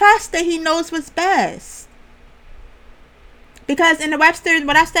to trust that he knows what's best. Because in the Webster,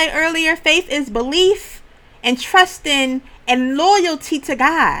 what I said earlier, faith is belief and trusting and loyalty to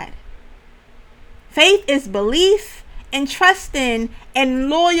God. Faith is belief and trusting and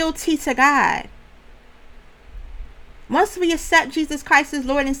loyalty to God. Once we accept Jesus Christ as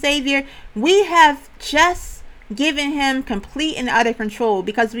Lord and Savior, we have just given him complete and utter control,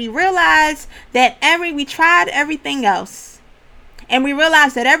 because we realize that we tried everything else, and we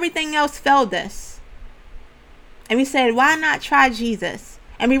realized that everything else failed us. And we said, why not try Jesus?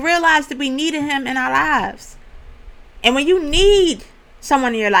 And we realized that we needed him in our lives. And when you need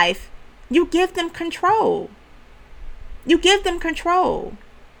someone in your life, you give them control. You give them control.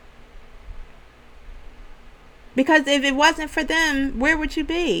 Because if it wasn't for them, where would you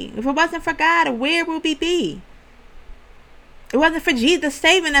be? If it wasn't for God, where would we be? If it wasn't for Jesus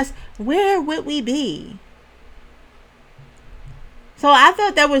saving us, where would we be? So I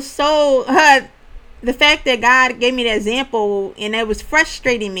thought that was so, the fact that God gave me the example, and it was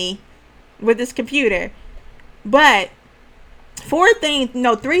frustrating me with this computer. But three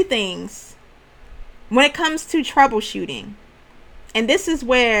things when it comes to troubleshooting. And this is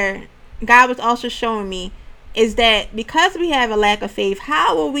where God was also showing me, is that because we have a lack of faith,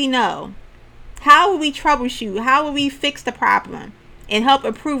 how will we know? How will we troubleshoot? How will we fix the problem and help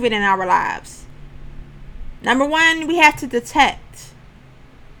improve it in our lives? Number one, we have to detect.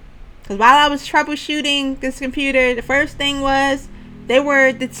 Because while I was troubleshooting this computer, the first thing was they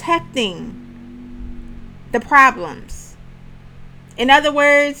were detecting the problems. In other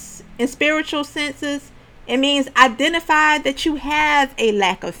words, in spiritual senses, it means identify that you have a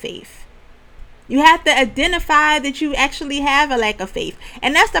lack of faith. You have to identify that you actually have a lack of faith.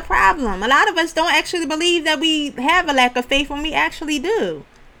 And that's the problem. A lot of us don't actually believe that we have a lack of faith when we actually do.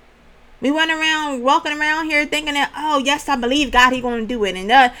 We walking around here thinking that, oh, yes, I believe God, He's going to do it.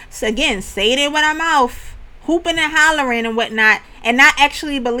 And again, saying it with our mouth, hooping and hollering and whatnot, and not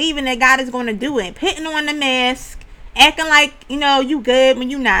actually believing that God is going to do it. Putting on the mask, acting like, you good when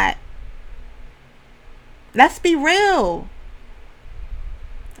you not. Let's be real.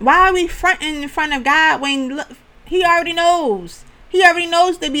 Why are we fronting in front of God when He already knows? He already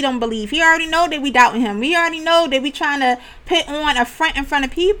knows that we don't believe. He already know that we doubting Him. We already know that we trying to put on a front in front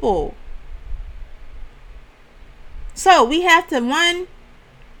of people. So we have to, one,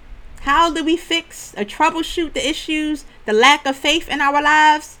 how do we fix or troubleshoot the issues, the lack of faith in our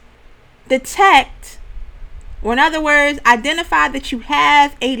lives? Detect, or in other words, identify that you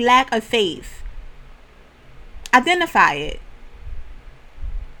have a lack of faith. Identify it.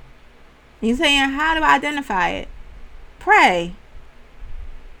 You're saying, how do I identify it? Pray.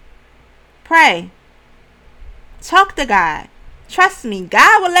 Pray. Talk to God. Trust me,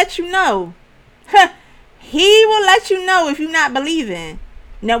 God will let you know. He will let you know if you're not believing.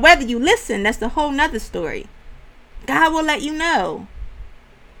 Now, whether you listen, that's a whole nother story. God will let you know.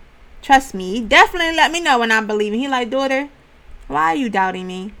 Trust me, He definitely let me know when I'm believing. He like, daughter, why are you doubting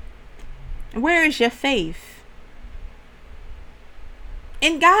me? Where is your faith?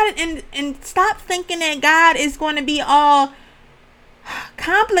 And God, and stop thinking that God is going to be all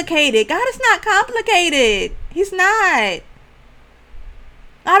complicated. God is not complicated. He's not.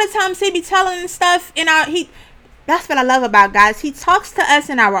 A lot of times He be telling stuff that's what I love about God. He talks to us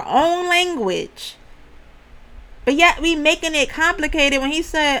in our own language. But yet we making it complicated when He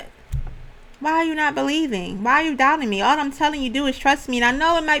said, why are you not believing? Why are you doubting me? All I'm telling you to do is trust me. And I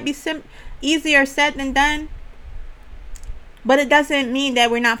know it might be easier said than done. But it doesn't mean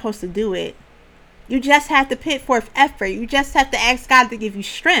that we're not supposed to do it. You just have to put forth effort. You just have to ask God to give you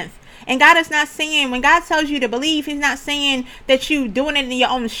strength. And God is not saying, when God tells you to believe, He's not saying that you doing it in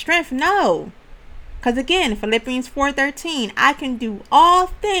your own strength. No. Because again, Philippians 4:13, I can do all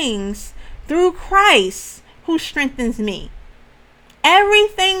things through Christ who strengthens me.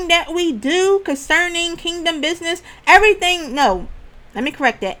 Everything that we do concerning kingdom business, everything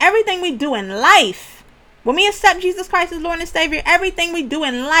we do in life, when we accept Jesus Christ as Lord and Savior, everything we do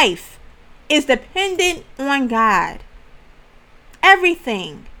in life is dependent on God.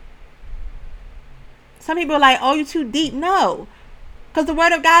 Everything. Some people are like, oh, you're too deep. No. Because the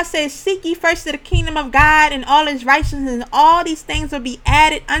word of God says, seek ye first the kingdom of God and all his righteousness, and all these things will be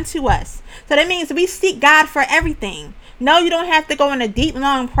added unto us. So that means we seek God for everything. No, you don't have to go in a deep,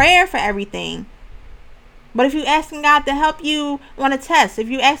 long prayer for everything. But if you're asking God to help you on a test, if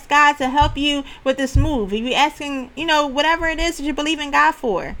you ask God to help you with this move, if you're asking, whatever it is that you believe in God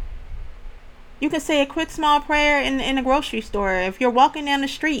for, you can say a quick, small prayer in a grocery store. If you're walking down the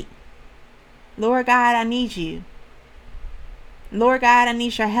street, Lord God, I need you. Lord God, I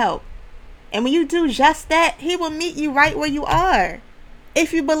need your help. And when you do just that, he will meet you right where you are.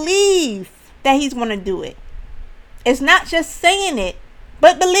 If you believe that he's going to do it. It's not just saying it,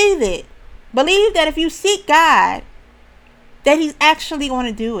 but believe it. Believe that if you seek God, that he's actually going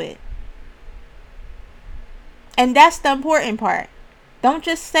to do it. And that's the important part. Don't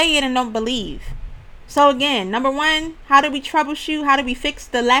just say it and don't believe. So again, number one, how do we troubleshoot? How do we fix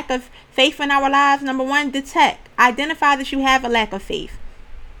the lack of faith in our lives? Number one, detect. Identify that you have a lack of faith.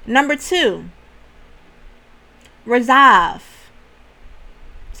 Number two, resolve.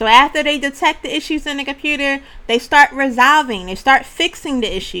 So after they detect the issues in the computer, they start resolving. They start fixing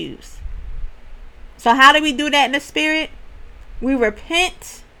the issues. So how do we do that in the spirit? We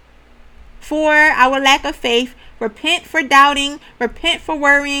repent for our lack of faith. Repent for doubting. Repent for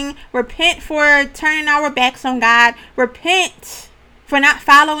worrying. Repent for turning our backs on God. Repent for not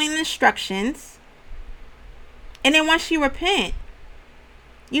following instructions. And then once you repent,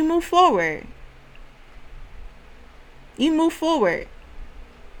 you move forward. You move forward.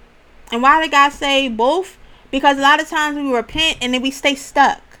 And why did God say both? Because a lot of times we repent and then we stay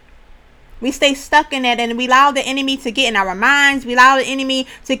stuck. We stay stuck in that, and we allow the enemy to get in our minds. We allow the enemy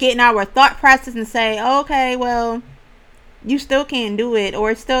to get in our thought process and say, okay, well, you still can't do it.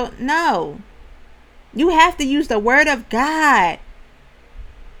 Or still, no. You have to use the word of God.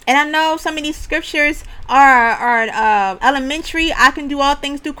 And I know some of these scriptures are elementary. I can do all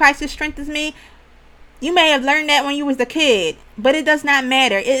things through Christ who strengthens me. You may have learned that when you was a kid, but it does not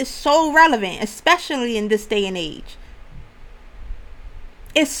matter. It is so relevant, especially in this day and age.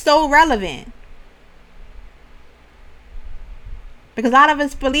 It's so relevant. Because a lot of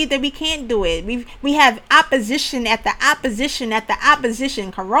us believe that we can't do it. We have opposition at the opposition at the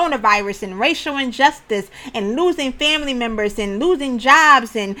opposition. Coronavirus and racial injustice and losing family members and losing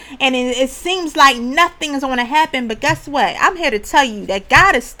jobs. And it seems like nothing is going to happen. But guess what? I'm here to tell you that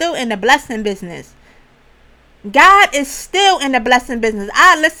God is still in the blessing business. God is still in the blessing business.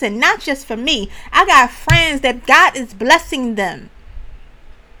 Listen, not just for me. I got friends that God is blessing them.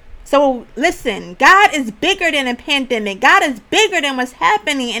 So listen, God is bigger than a pandemic. God is bigger than what's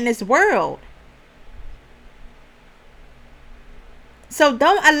happening in this world. So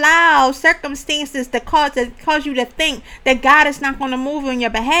don't allow circumstances to cause you to think that God is not going to move on your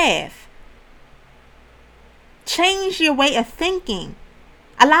behalf. Change your way of thinking.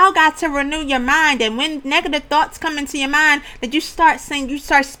 Allow God to renew your mind, and when negative thoughts come into your mind, that you start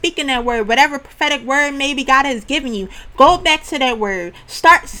speaking that word, whatever prophetic word maybe God has given you. Go back to that word.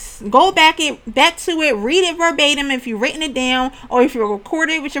 Go back to it. Read it verbatim if you've written it down, or if you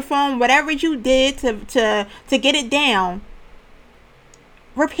recorded it with your phone, whatever you did to get it down.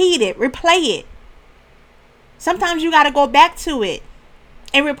 Repeat it, replay it. Sometimes you got to go back to it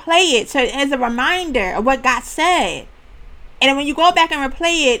and replay it as a reminder of what God said. And when you go back and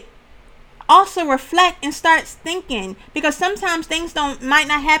replay it, also reflect and start thinking. Because sometimes things might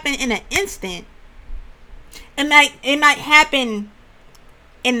not happen in an instant. It might happen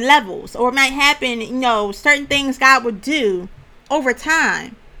in levels. Or it might happen, certain things God would do over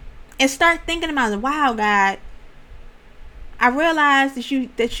time. And start thinking about it. Wow, God, I realized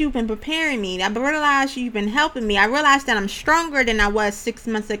that you've been preparing me. I realized you've been helping me. I realized that I'm stronger than I was 6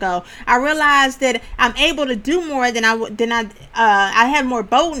 months ago. I realized that I'm able to do more than I have more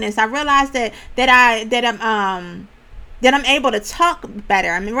boldness. I realized that I'm able to talk better.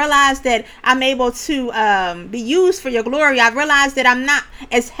 I realize that I'm able to be used for your glory. I realize that I'm not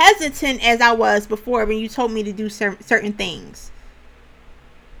as hesitant as I was before when you told me to do certain things.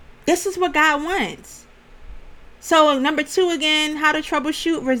 This is what God wants. So number 2 again, how to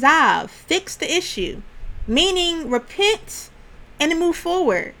troubleshoot, resolve, fix the issue, meaning repent and then move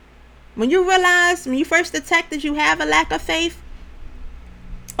forward. When you first detect that you have a lack of faith,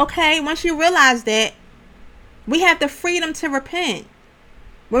 okay, once you realize that, we have the freedom to repent.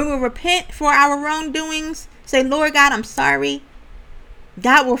 When we repent for our wrongdoings, say, Lord God, I'm sorry.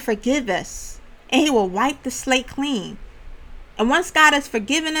 God will forgive us and he will wipe the slate clean. And once God has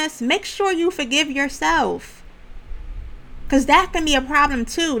forgiven us, make sure you forgive yourself. Because that can be a problem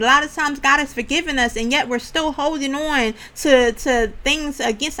too. A lot of times God has forgiven us, and yet we're still holding on to things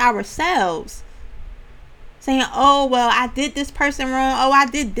against ourselves. Saying, oh, well, I did this person wrong. Oh, I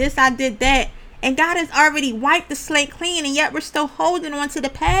did this, I did that. And God has already wiped the slate clean, and yet we're still holding on to the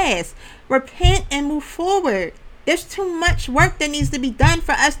past. Repent and move forward. There's too much work that needs to be done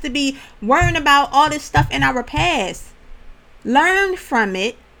for us to be worrying about all this stuff in our past. Learn from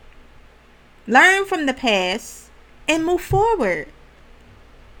it. Learn from the past. And move forward.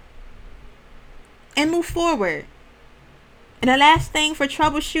 And move forward. And the last thing for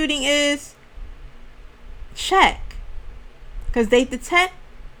troubleshooting is check. Because they detect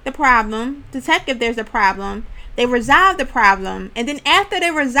the problem, detect if there's a problem, they resolve the problem, and then after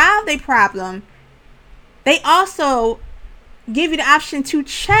they resolve the problem, they also give you the option to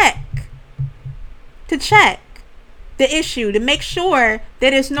check the issue, to make sure that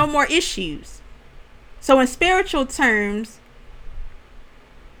there's no more issues. So in spiritual terms,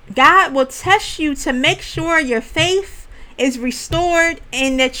 God will test you to make sure your faith is restored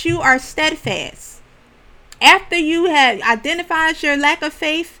and that you are steadfast. After you have identified your lack of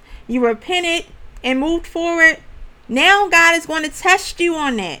faith, you repented and moved forward, now God is going to test you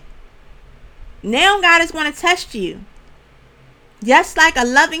on that. Now God is going to test you. Just like a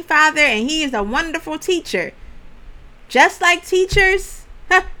loving father, and he is a wonderful teacher. Just like teachers,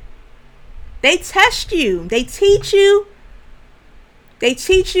 they test you. They teach you. They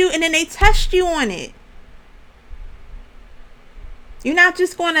teach you, and then they test you on it. You're not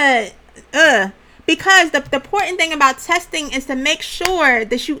just going to, because the important thing about testing is to make sure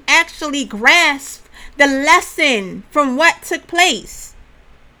that you actually grasp the lesson from what took place.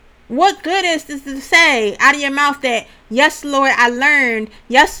 What good is this to say out of your mouth that, yes, Lord, I learned.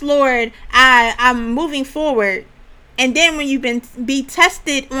 Yes, Lord, I'm moving forward. And then when you've been be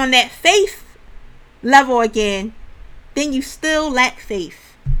tested on that faith level again, then you still lack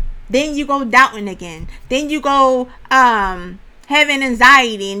faith. Then you go doubting again. Then you go having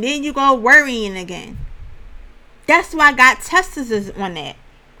anxiety, and then you go worrying again. That's why God tests us on that.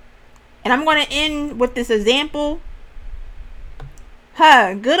 And I'm going to end with this example.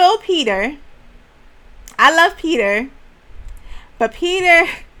 Good old Peter. I love Peter. But Peter,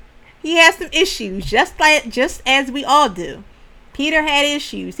 he has some issues, just as we all do. Peter had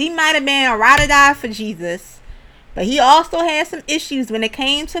issues. He might have been a ride or die for Jesus, but he also had some issues when it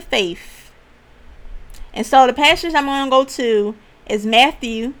came to faith. And so the passage I'm going to go to is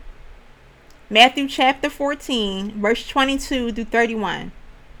Matthew chapter 14, verse 22 through 31.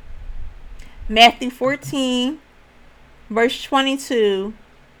 Matthew 14, verse 22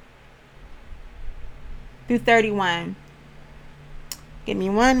 through 31. Give me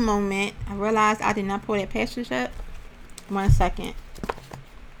one moment. I realized I did not pull that passage up. 1 second.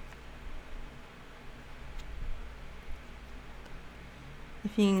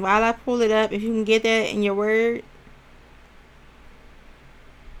 While I pull it up, if you can get that in your word.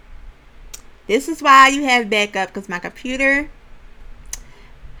 This is why you have backup, because my computer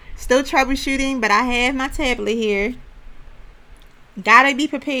still troubleshooting, but I have my tablet here. Gotta be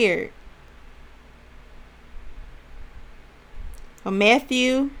prepared. So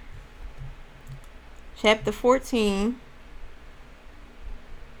Matthew chapter 14.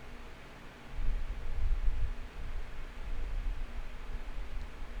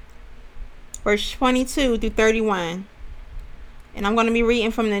 Verse 22 through 31. And I'm going to be reading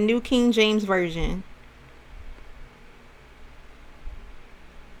from the New King James Version.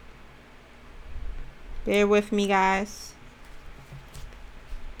 Bear with me, guys.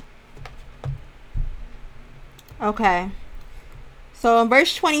 Okay. So in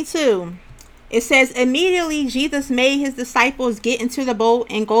verse 22, it says, immediately Jesus made his disciples get into the boat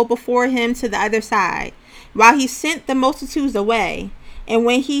and go before him to the other side, while he sent the multitudes away. And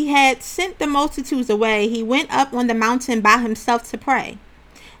when he had sent the multitudes away, he went up on the mountain by himself to pray.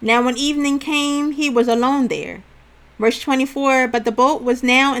 Now when evening came, he was alone there. Verse 24, but the boat was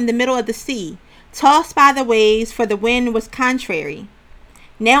now in the middle of the sea, tossed by the waves, for the wind was contrary.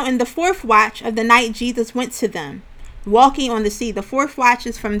 Now in the fourth watch of the night, Jesus went to them, walking on the sea. The fourth watch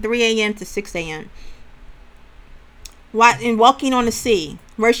is from 3 a.m. to 6 a.m. And walking on the sea.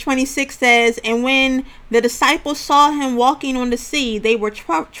 Verse 26 says, and when the disciples saw him walking on the sea, they were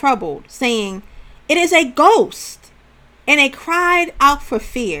troubled, saying, it is a ghost. And they cried out for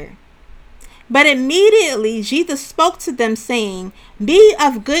fear. But immediately Jesus spoke to them, saying, be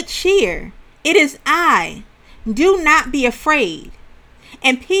of good cheer. It is I. Do not be afraid.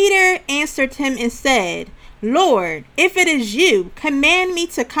 And Peter answered him and said, Lord, if it is you, command me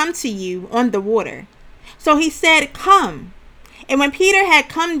to come to you on the water. So he said, come. And when Peter had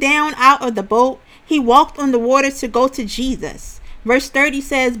come down out of the boat, he walked on the water to go to Jesus. Verse 30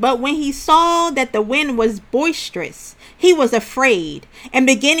 says, but when he saw that the wind was boisterous, he was afraid, and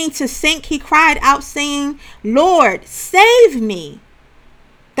beginning to sink, he cried out, saying, Lord, save me.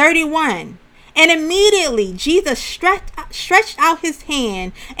 31. And immediately Jesus stretched out his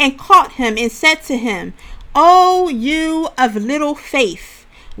hand and caught him and said to him, O you of little faith,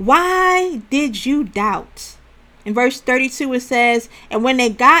 why did you doubt? In verse 32 it says, and when they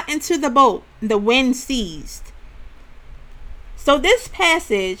got into the boat, the wind ceased. So this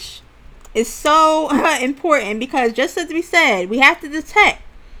passage is so important because just as we said, we have to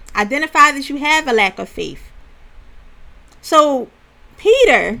identify that you have a lack of faith. So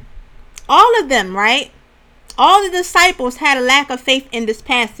Peter, all of them, right? All the disciples had a lack of faith in this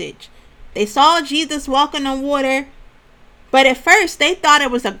passage. They saw Jesus walking on water, but at first they thought it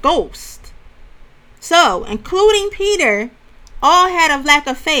was a ghost. So, including Peter, all had a lack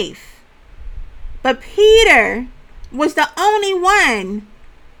of faith. But Peter was the only one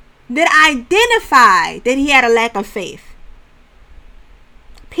that identified that he had a lack of faith.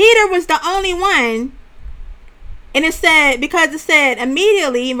 Peter was the only one, and it said, because it said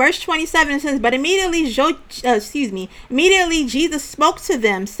immediately, verse 27, it says, but immediately Jesus spoke to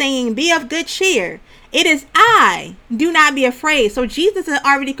them, saying, be of good cheer. It is I, do not be afraid. So Jesus had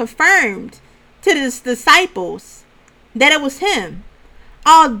already confirmed to the disciples that it was him.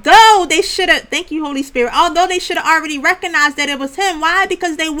 Although they should have, thank you, Holy Spirit, although they should have already recognized that it was him. Why?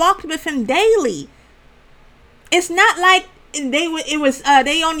 Because they walked with him daily. It's not like they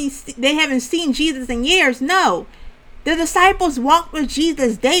haven't seen Jesus in years. No, the disciples walked with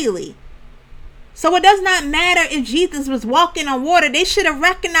Jesus daily. So it does not matter if Jesus was walking on water. They should have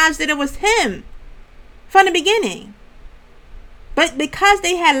recognized that it was him from the beginning. But because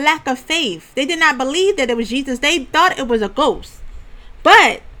they had lack of faith, they did not believe that it was Jesus. They thought it was a ghost.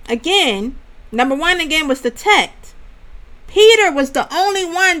 But again, number one again was detect. Peter was the only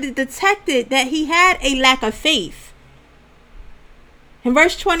one that detected that he had a lack of faith. In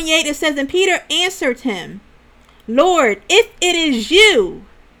verse 28 it says, and Peter answered him, Lord, if it is you,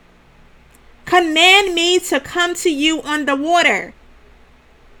 command me to come to you on the water.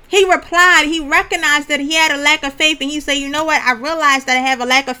 He replied, he recognized that he had a lack of faith, and he said, you know what, I realized that I have a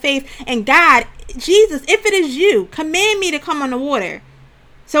lack of faith, and God, Jesus, if it is you, command me to come on the water.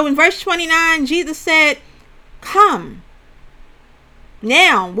 So in verse 29, Jesus said, come.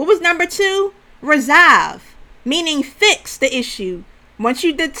 Now, what was number 2? Resolve, meaning fix the issue. Once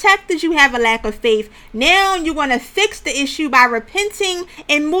you detect that you have a lack of faith, now you're going to fix the issue by repenting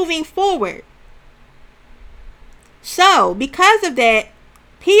and moving forward. So, because of that,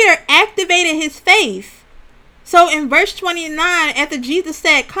 Peter activated his faith. So in verse 29, after Jesus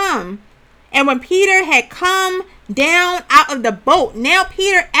said, come, and when Peter had come down out of the boat, now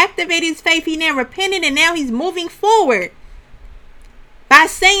Peter activated his faith. He now repented, and now he's moving forward. By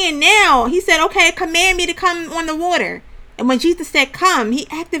saying now, he said, okay, command me to come on the water. And when Jesus said, come, he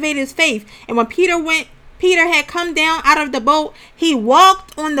activated his faith. And when Peter had come down out of the boat, he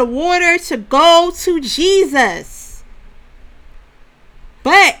walked on the water to go to Jesus.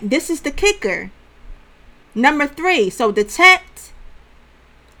 But this is the kicker. Number 3. So detect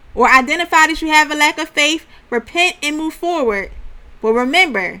or identify that you have a lack of faith, repent and move forward. But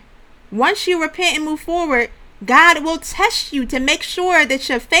remember, once you repent and move forward, God will test you to make sure that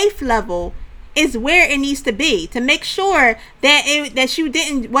your faith level is where it needs to be, to make sure that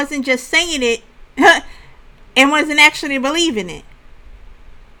you wasn't just saying it and wasn't actually believing it.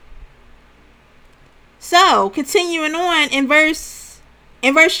 So continuing on in verse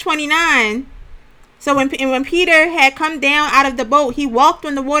 29. So when Peter had come down out of the boat, he walked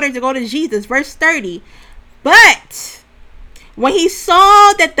on the water to go to Jesus. Verse 30. But when he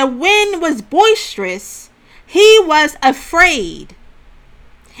saw that the wind was boisterous, he was afraid.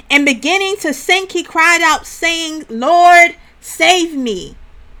 And beginning to sink, he cried out, saying, Lord, save me.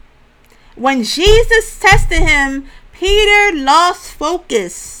 When Jesus tested him, Peter lost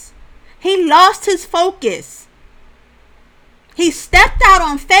focus. He lost his focus. He stepped out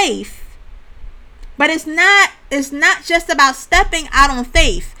on faith. But it's not just about stepping out on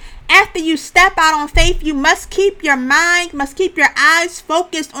faith. After you step out on faith, you must keep your eyes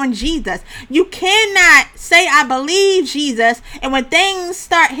focused on Jesus. You cannot say, I believe Jesus, and when things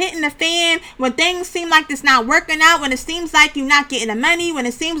start hitting the fan, when things seem like it's not working out, when it seems like you're not getting the money, when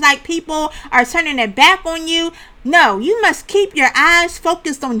it seems like people are turning their back on you, no, you must keep your eyes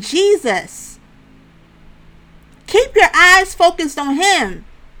focused on Jesus. Keep your eyes focused on him.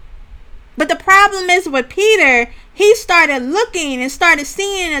 But the problem is with Peter, he started looking and started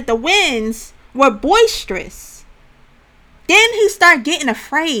seeing that the winds were boisterous. Then he started getting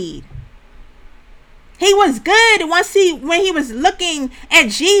afraid. He was good when he was looking at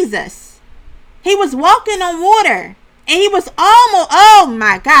Jesus. He was walking on water. And he was almost, oh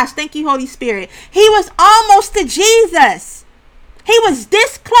my gosh, thank you, Holy Spirit. He was almost to Jesus. He was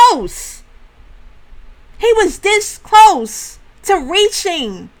this close. He was this close to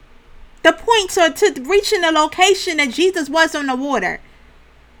reaching the point, to reaching the location that Jesus was on the water.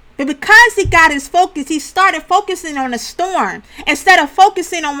 But because he got his focus, he started focusing on the storm instead of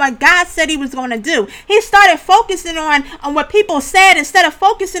focusing on what God said he was going to do. He started focusing on what people said instead of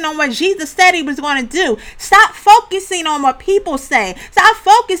focusing on what Jesus said he was going to do. Stop focusing on what people say. Stop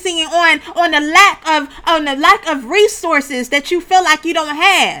focusing on the lack of resources that you feel like you don't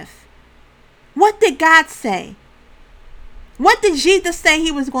have. What did God say? What did Jesus say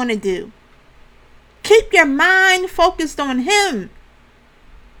he was going to do? Keep your mind focused on him.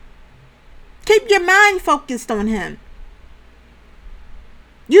 Keep your mind focused on him.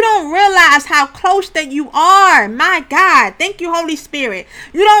 You don't realize how close that you are. My God. Thank you, Holy Spirit.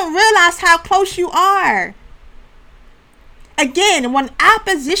 You don't realize how close you are. Again, when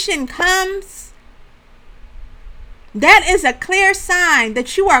opposition comes, that is a clear sign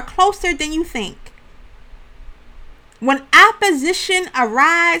that you are closer than you think. When opposition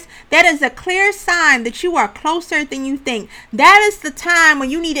arises, that is a clear sign that you are closer than you think. That is the time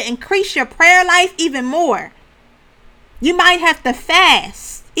when you need to increase your prayer life even more. You might have to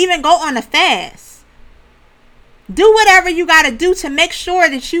fast, even go on a fast. Do whatever you got to do to make sure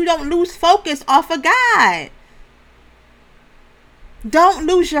that you don't lose focus off of God. Don't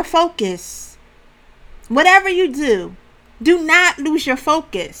lose your focus. Whatever you do, do not lose your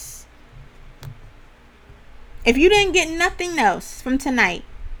focus. If you didn't get nothing else from tonight,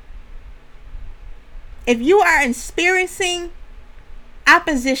 if you are experiencing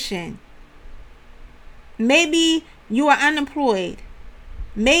opposition, maybe you are unemployed,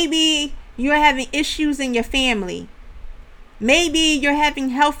 maybe you're having issues in your family, maybe you're having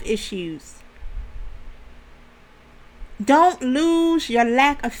health issues, don't lose your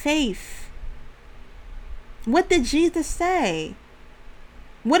lack of faith. What did Jesus say?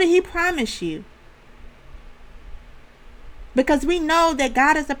 What did he promise you? Because we know that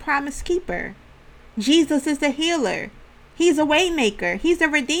God is a promise keeper. Jesus is a healer. He's a way maker. He's a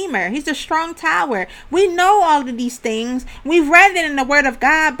redeemer. He's a strong tower. We know all of these things. We've read it in the word of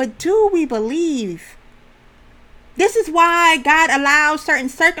God, but do we believe? This is why God allows certain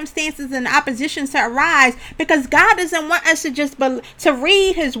circumstances and oppositions to arise, because God doesn't want us to just to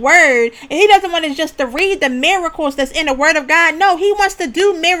read his word, and he doesn't want us just to read the miracles that's in the word of God. No, he wants to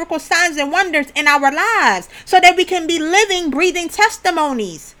do miracle signs and wonders in our lives so that we can be living, breathing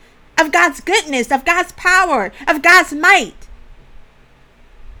testimonies of God's goodness, of God's power, of God's might.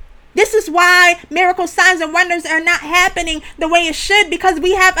 This is why miracle signs and wonders are not happening the way it should, because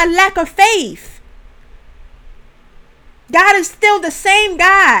we have a lack of faith. God is still the same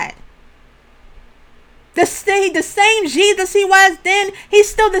God. The same Jesus he was then, he's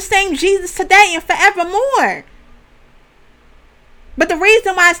still the same Jesus today and forevermore. But the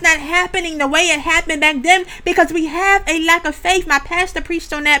reason why it's not happening the way it happened back then, because we have a lack of faith. My pastor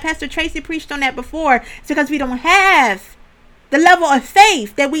preached on that. Pastor Tracy preached on that before. It's because we don't have the level of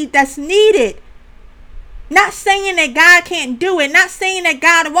faith that's needed. Not saying that God can't do it. Not saying that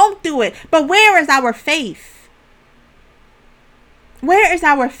God won't do it. But where is our faith? Where is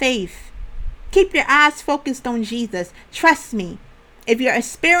our faith? Keep your eyes focused on Jesus. Trust me. If you're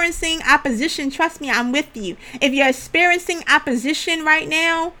experiencing opposition, trust me, I'm with you. If you're experiencing opposition right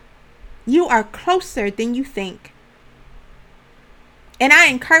now, you are closer than you think. And I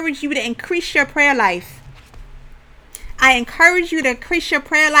encourage you to increase your prayer life. I encourage you to increase your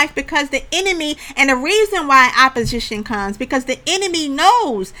prayer life, because the enemy, and the reason why opposition comes, because the enemy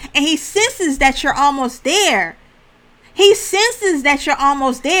knows and he senses that you're almost there. He senses that you're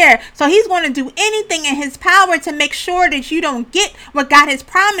almost there. So he's going to do anything in his power to make sure that you don't get what God has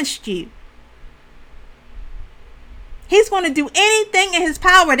promised you. He's going to do anything in his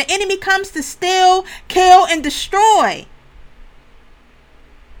power. The enemy comes to steal, kill, and destroy.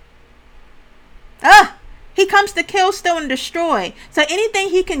 He comes to kill, steal, and destroy. So anything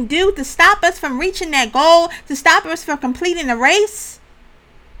he can do to stop us from reaching that goal, to stop us from completing the race,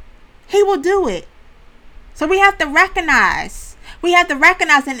 he will do it. So we have to recognize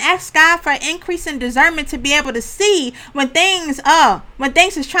and ask God for an increase in discernment to be able to see when things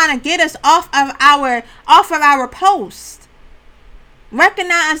is trying to get us off of our post.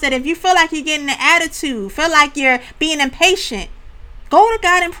 Recognize that if you feel like you're getting an attitude, feel like you're being impatient, go to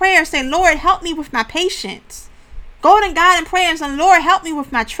God in prayer. Say, Lord, help me with my patience. Go to God in prayer and say, Lord, help me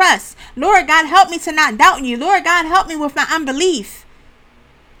with my trust. Lord God, help me to not doubt you. Lord God, help me with my unbelief.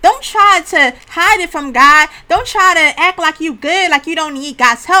 Don't try to hide it from God. Don't try to act like you good, like you don't need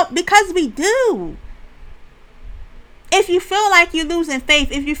God's help, because we do. If you feel like you're losing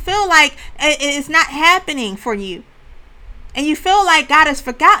faith, if you feel like it's not happening for you, and you feel like God has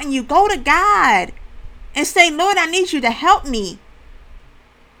forgotten you, go to God and say, Lord, I need you to help me.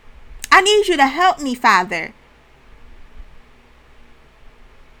 I need you to help me, Father.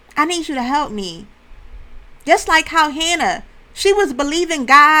 I need you to help me. Just like how Hannah, she was believing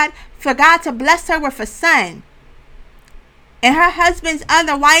God for God to bless her with a son. And her husband's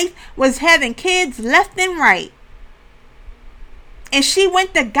other wife was having kids left and right. And she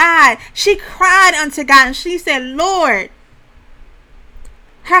went to God. She cried unto God and she said, Lord,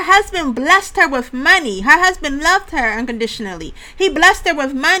 her husband blessed her with money. Her husband loved her unconditionally. He blessed her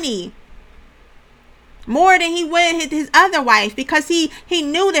with money more than he would his other wife, because he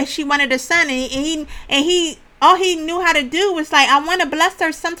knew that she wanted a son, and he all he knew how to do was like, I want to bless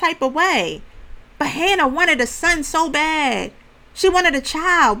her some type of way. But Hannah wanted a son so bad. She wanted a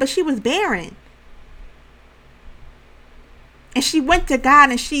child, but she was barren. And she went to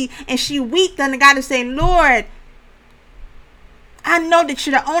God and she wept unto God and said, Lord, I know that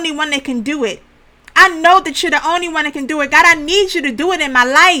you're the only one that can do it. I know that you're the only one that can do it. God, I need you to do it in my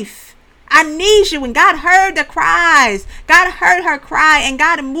life. I need you. And God heard the cries. God heard her cry, and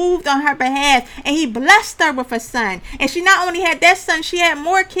God moved on her behalf, and he blessed her with a son. And she not only had that son, she had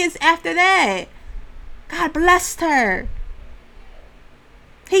more kids after that. God blessed her.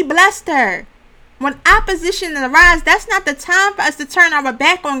 He blessed her. When opposition arises, that's not the time for us to turn our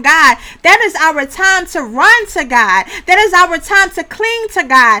back on God. That is our time to run to God. That is our time to cling to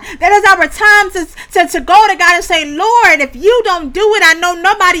God. That is our time to go to God and say, Lord, if you don't do it, I know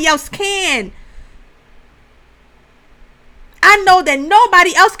nobody else can. I know that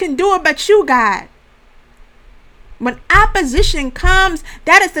nobody else can do it but you, God. When opposition comes,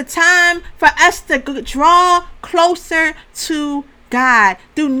 that is the time for us to draw closer to God.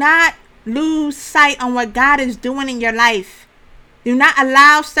 Do not lose sight on what God is doing in your life. Do not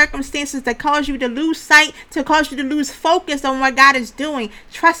allow circumstances to cause you to lose sight, to cause you to lose focus on what God is doing.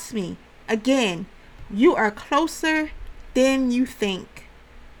 Trust me, again, you are closer than you think.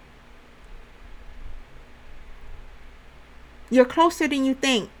 You're closer than you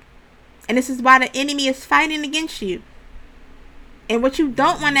think. And this is why the enemy is fighting against you. And what you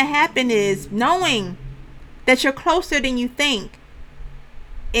don't want to happen is knowing that you're closer than you think,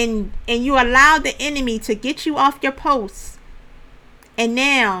 and you allow the enemy to get you off your post, and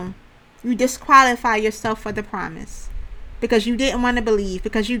now you disqualify yourself for the promise because you didn't want to believe,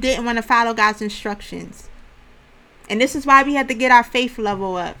 because you didn't want to follow God's instructions. And this is why we have to get our faith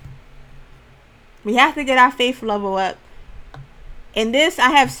level up. We have to get our faith level up. And this,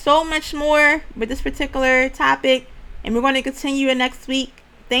 I have so much more with this particular topic, and we're going to continue it next week.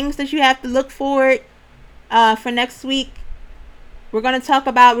 Things that you have to look forward for next week. We're going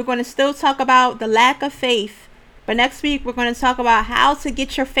to still talk about the lack of faith. But next week, we're going to talk about how to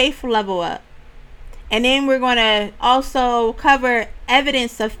get your faith level up. And then we're going to also cover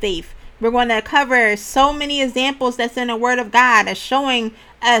evidence of faith. We're going to cover so many examples that's in the Word of God as showing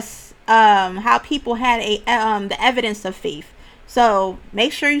us how people had the evidence of faith. So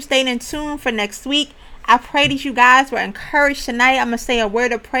make sure you stay in tune for next week. I pray that you guys were encouraged tonight. I'm going to say a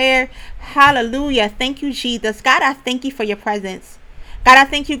word of prayer. Hallelujah. Thank you, Jesus. God, I thank you for your presence. God, I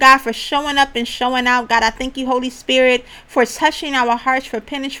thank you, God, for showing up and showing out. God, I thank you, Holy Spirit, for touching our hearts, for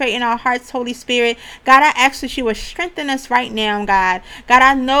penetrating our hearts, Holy Spirit. God, I ask that you would strengthen us right now, God. God,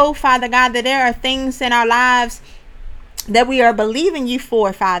 I know, Father God, that there are things in our lives that we are believing you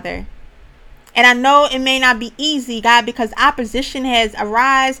for, Father. And I know it may not be easy, God, because opposition has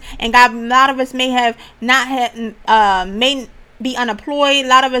arisen. And God, a lot of us may have not had, may be unemployed. A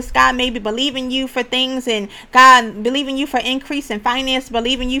lot of us, God, may be believing you for things, and God, believing you for increase in finance,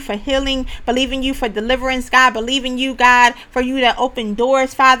 believing you for healing, believing you for deliverance, God, believing you, God, for you to open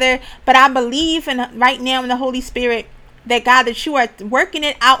doors, Father. But I believe right now in the Holy Spirit that, God, that you are working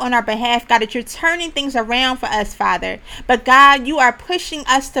it out on our behalf, God, that you're turning things around for us, Father. But God, you are pushing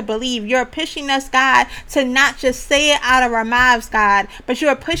us to believe. You're pushing us, God, to not just say it out of our mouths, God, but you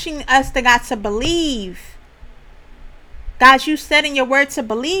are pushing us to, God, to believe. God, you said in your word to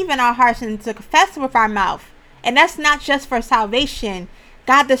believe in our hearts and to confess with our mouth. And that's not just for salvation.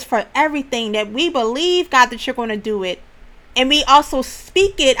 God, that's for everything that we believe, God, that you're going to do it. And we also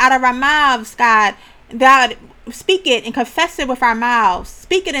speak it out of our mouths, God. God, speak it and confess it with our mouths.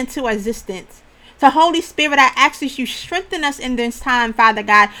 Speak it into existence. So, Holy Spirit, I ask that you strengthen us in this time, Father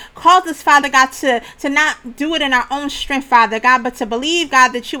God. Cause us, Father God, to not do it in our own strength, Father God, but to believe, God,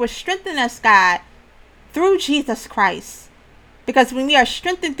 that you will strengthen us, God, through Jesus Christ. Because when we are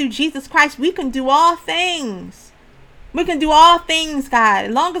strengthened through Jesus Christ, we can do all things. We can do all things, God,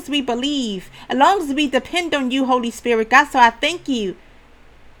 as long as we believe, as long as we depend on you, Holy Spirit, God. So I thank you.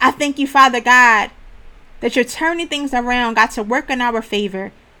 I thank you, Father God, that you're turning things around, God, to work in our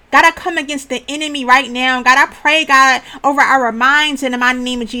favor. God, I come against the enemy right now. God, I pray, God, over our minds in the mighty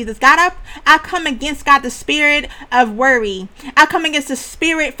name of Jesus. God, I come against, God, the spirit of worry. I come against the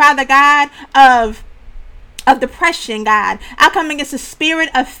spirit, Father God, of depression, God. I come against the spirit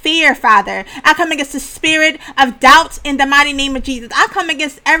of fear, Father. I come against the spirit of doubt in the mighty name of Jesus. I come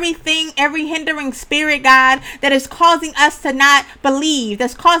against everything, every hindering spirit, God, that is causing us to not believe,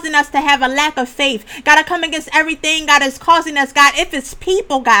 that's causing us to have a lack of faith. God, I come against everything, God, that's causing us, God, if it's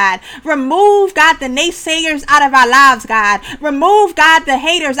people, God, remove, God, the naysayers out of our lives, God. Remove, God, the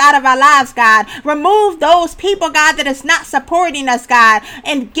haters out of our lives, God. Remove those people, God, that is not supporting us, God,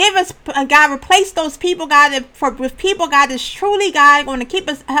 and give us, God, replace those people, God, with people, God, that's truly, God, going to keep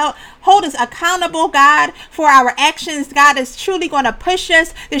us, hold us accountable, God, for our actions, God, that's truly going to push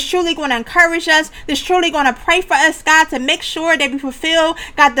us, that's truly going to encourage us, that's truly going to pray for us, God, to make sure that we fulfill,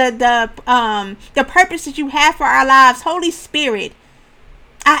 God, the purpose that you have for our lives. Holy Spirit,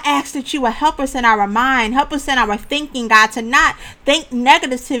 I ask that you will help us in our mind, help us in our thinking, God, to not think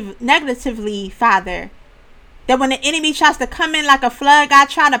negatively, Father. That when the enemy tries to come in like a flood, God,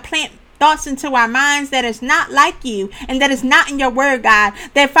 trying to plant thoughts into our minds that is not like you and that is not in your word, God,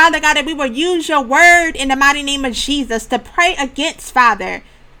 that, Father God, that we will use your word in the mighty name of Jesus to pray against, Father,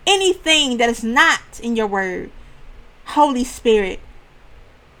 anything that is not in your word. Holy Spirit,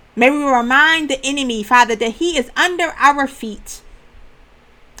 may we remind the enemy, Father, that he is under our feet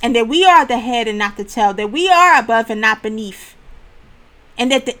and that we are the head and not the tail, that we are above and not beneath, and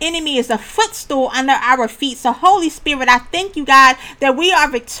that the enemy is a footstool under our feet. So, Holy Spirit, I thank you, God, that we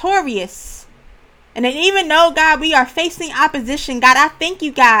are victorious. And that even though, God, we are facing opposition, God, I thank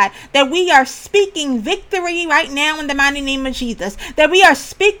you, God, that we are speaking victory right now in the mighty name of Jesus. That we are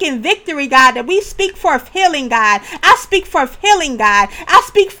speaking victory, God, that we speak forth healing, God. I speak forth healing, God. I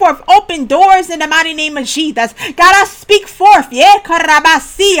speak forth open doors in the mighty name of Jesus. God, I speak forth,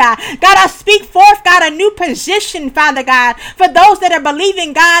 karabasia. God, I speak forth, God, a new position, Father God, for those that are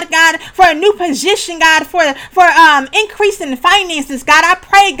believing, God, for a new position, God, for increase in finances, God. I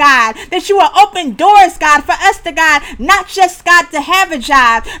pray, God, that you will open doors, God, for us to, God, not just, God, to have a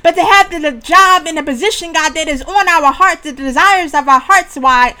job, but to have the job and the position, God, that is on our heart, the desires of our hearts.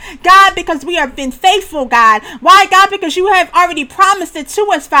 Why? God, because we have been faithful, God. Why, God? Because you have already promised it to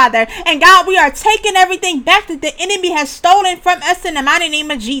us, Father. And God, we are taking everything back that the enemy has stolen from us in the mighty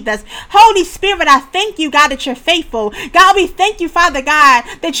name of Jesus. Holy Spirit, I thank you, God, that you're faithful. God, we thank you, Father God,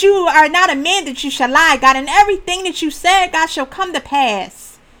 that you are not a man that you shall lie, God, and everything that you said, God, shall come to pass.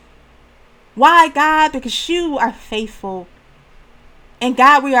 Why, God? Because you are faithful. And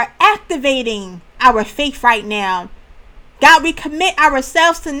God, we are activating our faith right now. God, we commit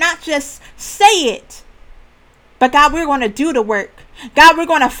ourselves to not just say it, but God, we're going to do the work. God, we're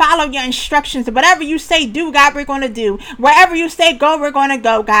going to follow your instructions. Whatever you say do, God, we're going to do. Wherever you say go, we're going to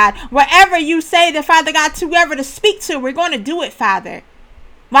go, God. Wherever you say that, Father God, to whoever to speak to, we're going to do it, Father.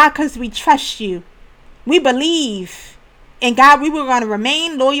 Why? Because we trust you. We believe. And God, we were going to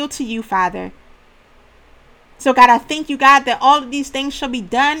remain loyal to you, Father. So, God, I thank you, God, that all of these things shall be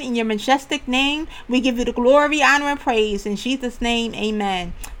done in your majestic name. We give you the glory, honor, and praise. In Jesus' name,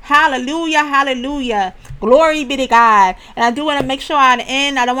 amen. Hallelujah, hallelujah. Glory be to God. And I do want to make sure I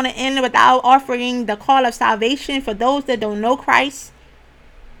don't want to end without offering the call of salvation for those that don't know Christ,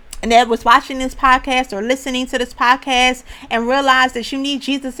 and that was watching this podcast or listening to this podcast and realize that you need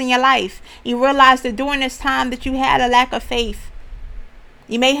Jesus in your life. You realize that during this time that you had a lack of faith.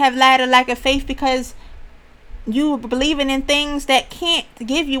 You may have had a lack of faith because you believing in things that can't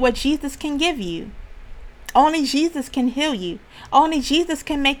give you what Jesus can give you. Only Jesus can heal you. Only Jesus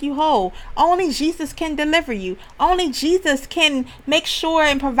can make you whole. Only Jesus can deliver you. Only Jesus can make sure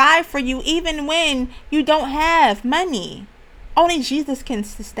and provide for you even when you don't have money. Only Jesus can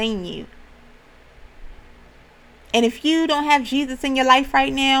sustain you. And if you don't have Jesus in your life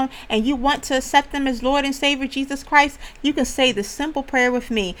right now and you want to accept him as Lord and Savior, Jesus Christ, you can say the simple prayer with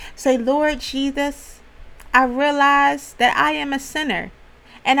me. Say, Lord Jesus, I realize that I am a sinner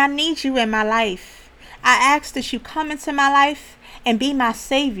and I need you in my life. I ask that you come into my life and be my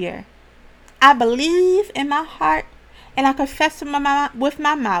Savior. I believe in my heart and I confess with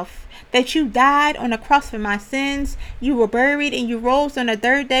my mouth that you died on the cross for my sins. You were buried and you rose on the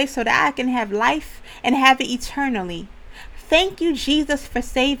third day so that I can have life and have it eternally. Thank you, Jesus, for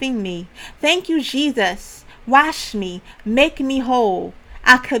saving me. Thank you, Jesus. Wash me. Make me whole.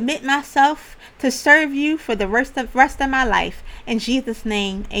 I commit myself to serve you for the rest of my life. In Jesus'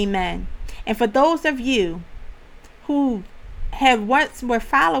 name, amen. And for those of you who have once were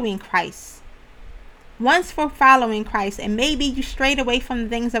following Christ, and maybe you strayed away from the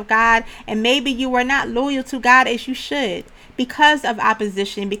things of God, and maybe you were not loyal to God as you should because of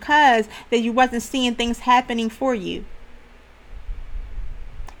opposition, because that you wasn't seeing things happening for you.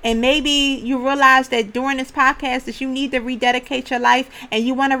 And maybe you realize that during this podcast that you need to rededicate your life, and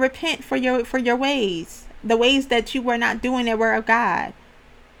you want to repent for your ways, the ways that you were not doing the word of God.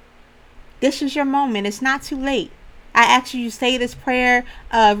 This is your moment. It's not too late. I ask you to say this prayer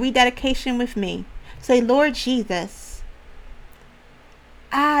of rededication with me. Say, Lord Jesus,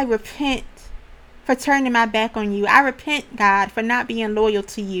 I repent for turning my back on you. I repent, God, for not being loyal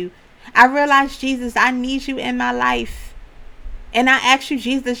to you. I realize, Jesus, I need you in my life. And I ask you,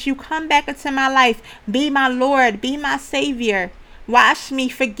 Jesus, you come back into my life. Be my Lord. Be my Savior. Wash me.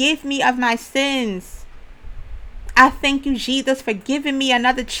 Forgive me of my sins. I thank you, Jesus, for giving me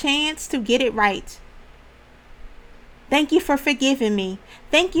another chance to get it right. Thank you for forgiving me.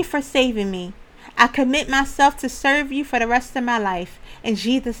 Thank you for saving me. I commit myself to serve you for the rest of my life. In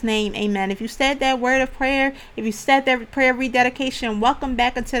Jesus' name, amen. If you said that word of prayer, if you said that prayer of rededication, welcome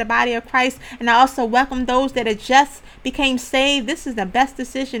back into the body of Christ. And I also welcome those that have just became saved. This is the best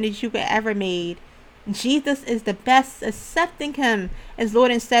decision that you could ever made. Jesus is the best. Accepting him as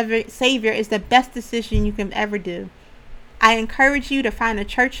Lord and Savior is the best decision you can ever do. I encourage you to find a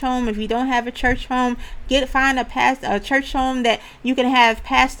church home. If you don't have a church home, find a church home that you can have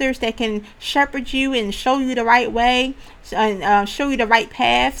pastors that can shepherd you and show you the right way, and show you the right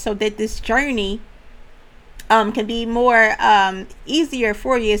path, so that this journey can be more easier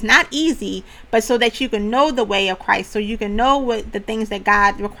for you. It's not easy, but so that you can know the way of Christ, so you can know what the things that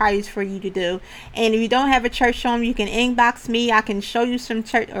God requires for you to do. And if you don't have a church home, you can inbox me. I can show you some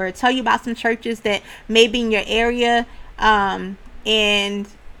church, or tell you about some churches that may be in your area. And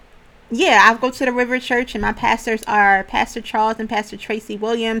yeah, I go to the River Church, and my pastors are Pastor Charles and Pastor Tracy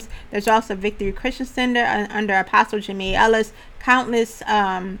Williams. There's also Victory Christian Center under Apostle Jimmy Ellis, countless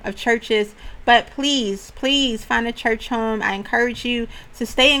of churches. But please find a church home. I encourage you to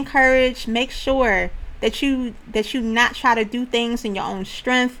stay encouraged. Make sure that you not try to do things in your own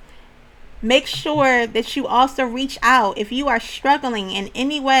strength. Make sure that you also reach out if you are struggling in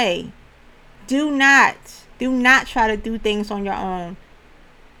any way. Do not try to do things on your own.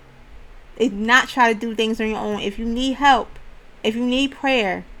 If you need help, if you need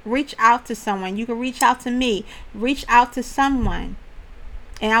prayer, reach out to someone. You can reach out to me. Reach out to someone,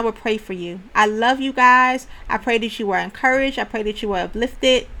 and I will pray for you. I love you guys. I pray that you were encouraged. I pray that you were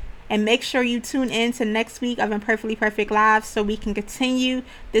uplifted. And make sure you tune in to next week of Imperfectly Perfect Live, so we can continue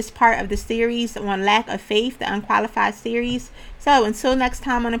this part of the series on lack of faith, the unqualified series. So until next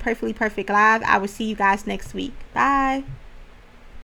time on Imperfectly Perfect Live, I will see you guys next week. Bye.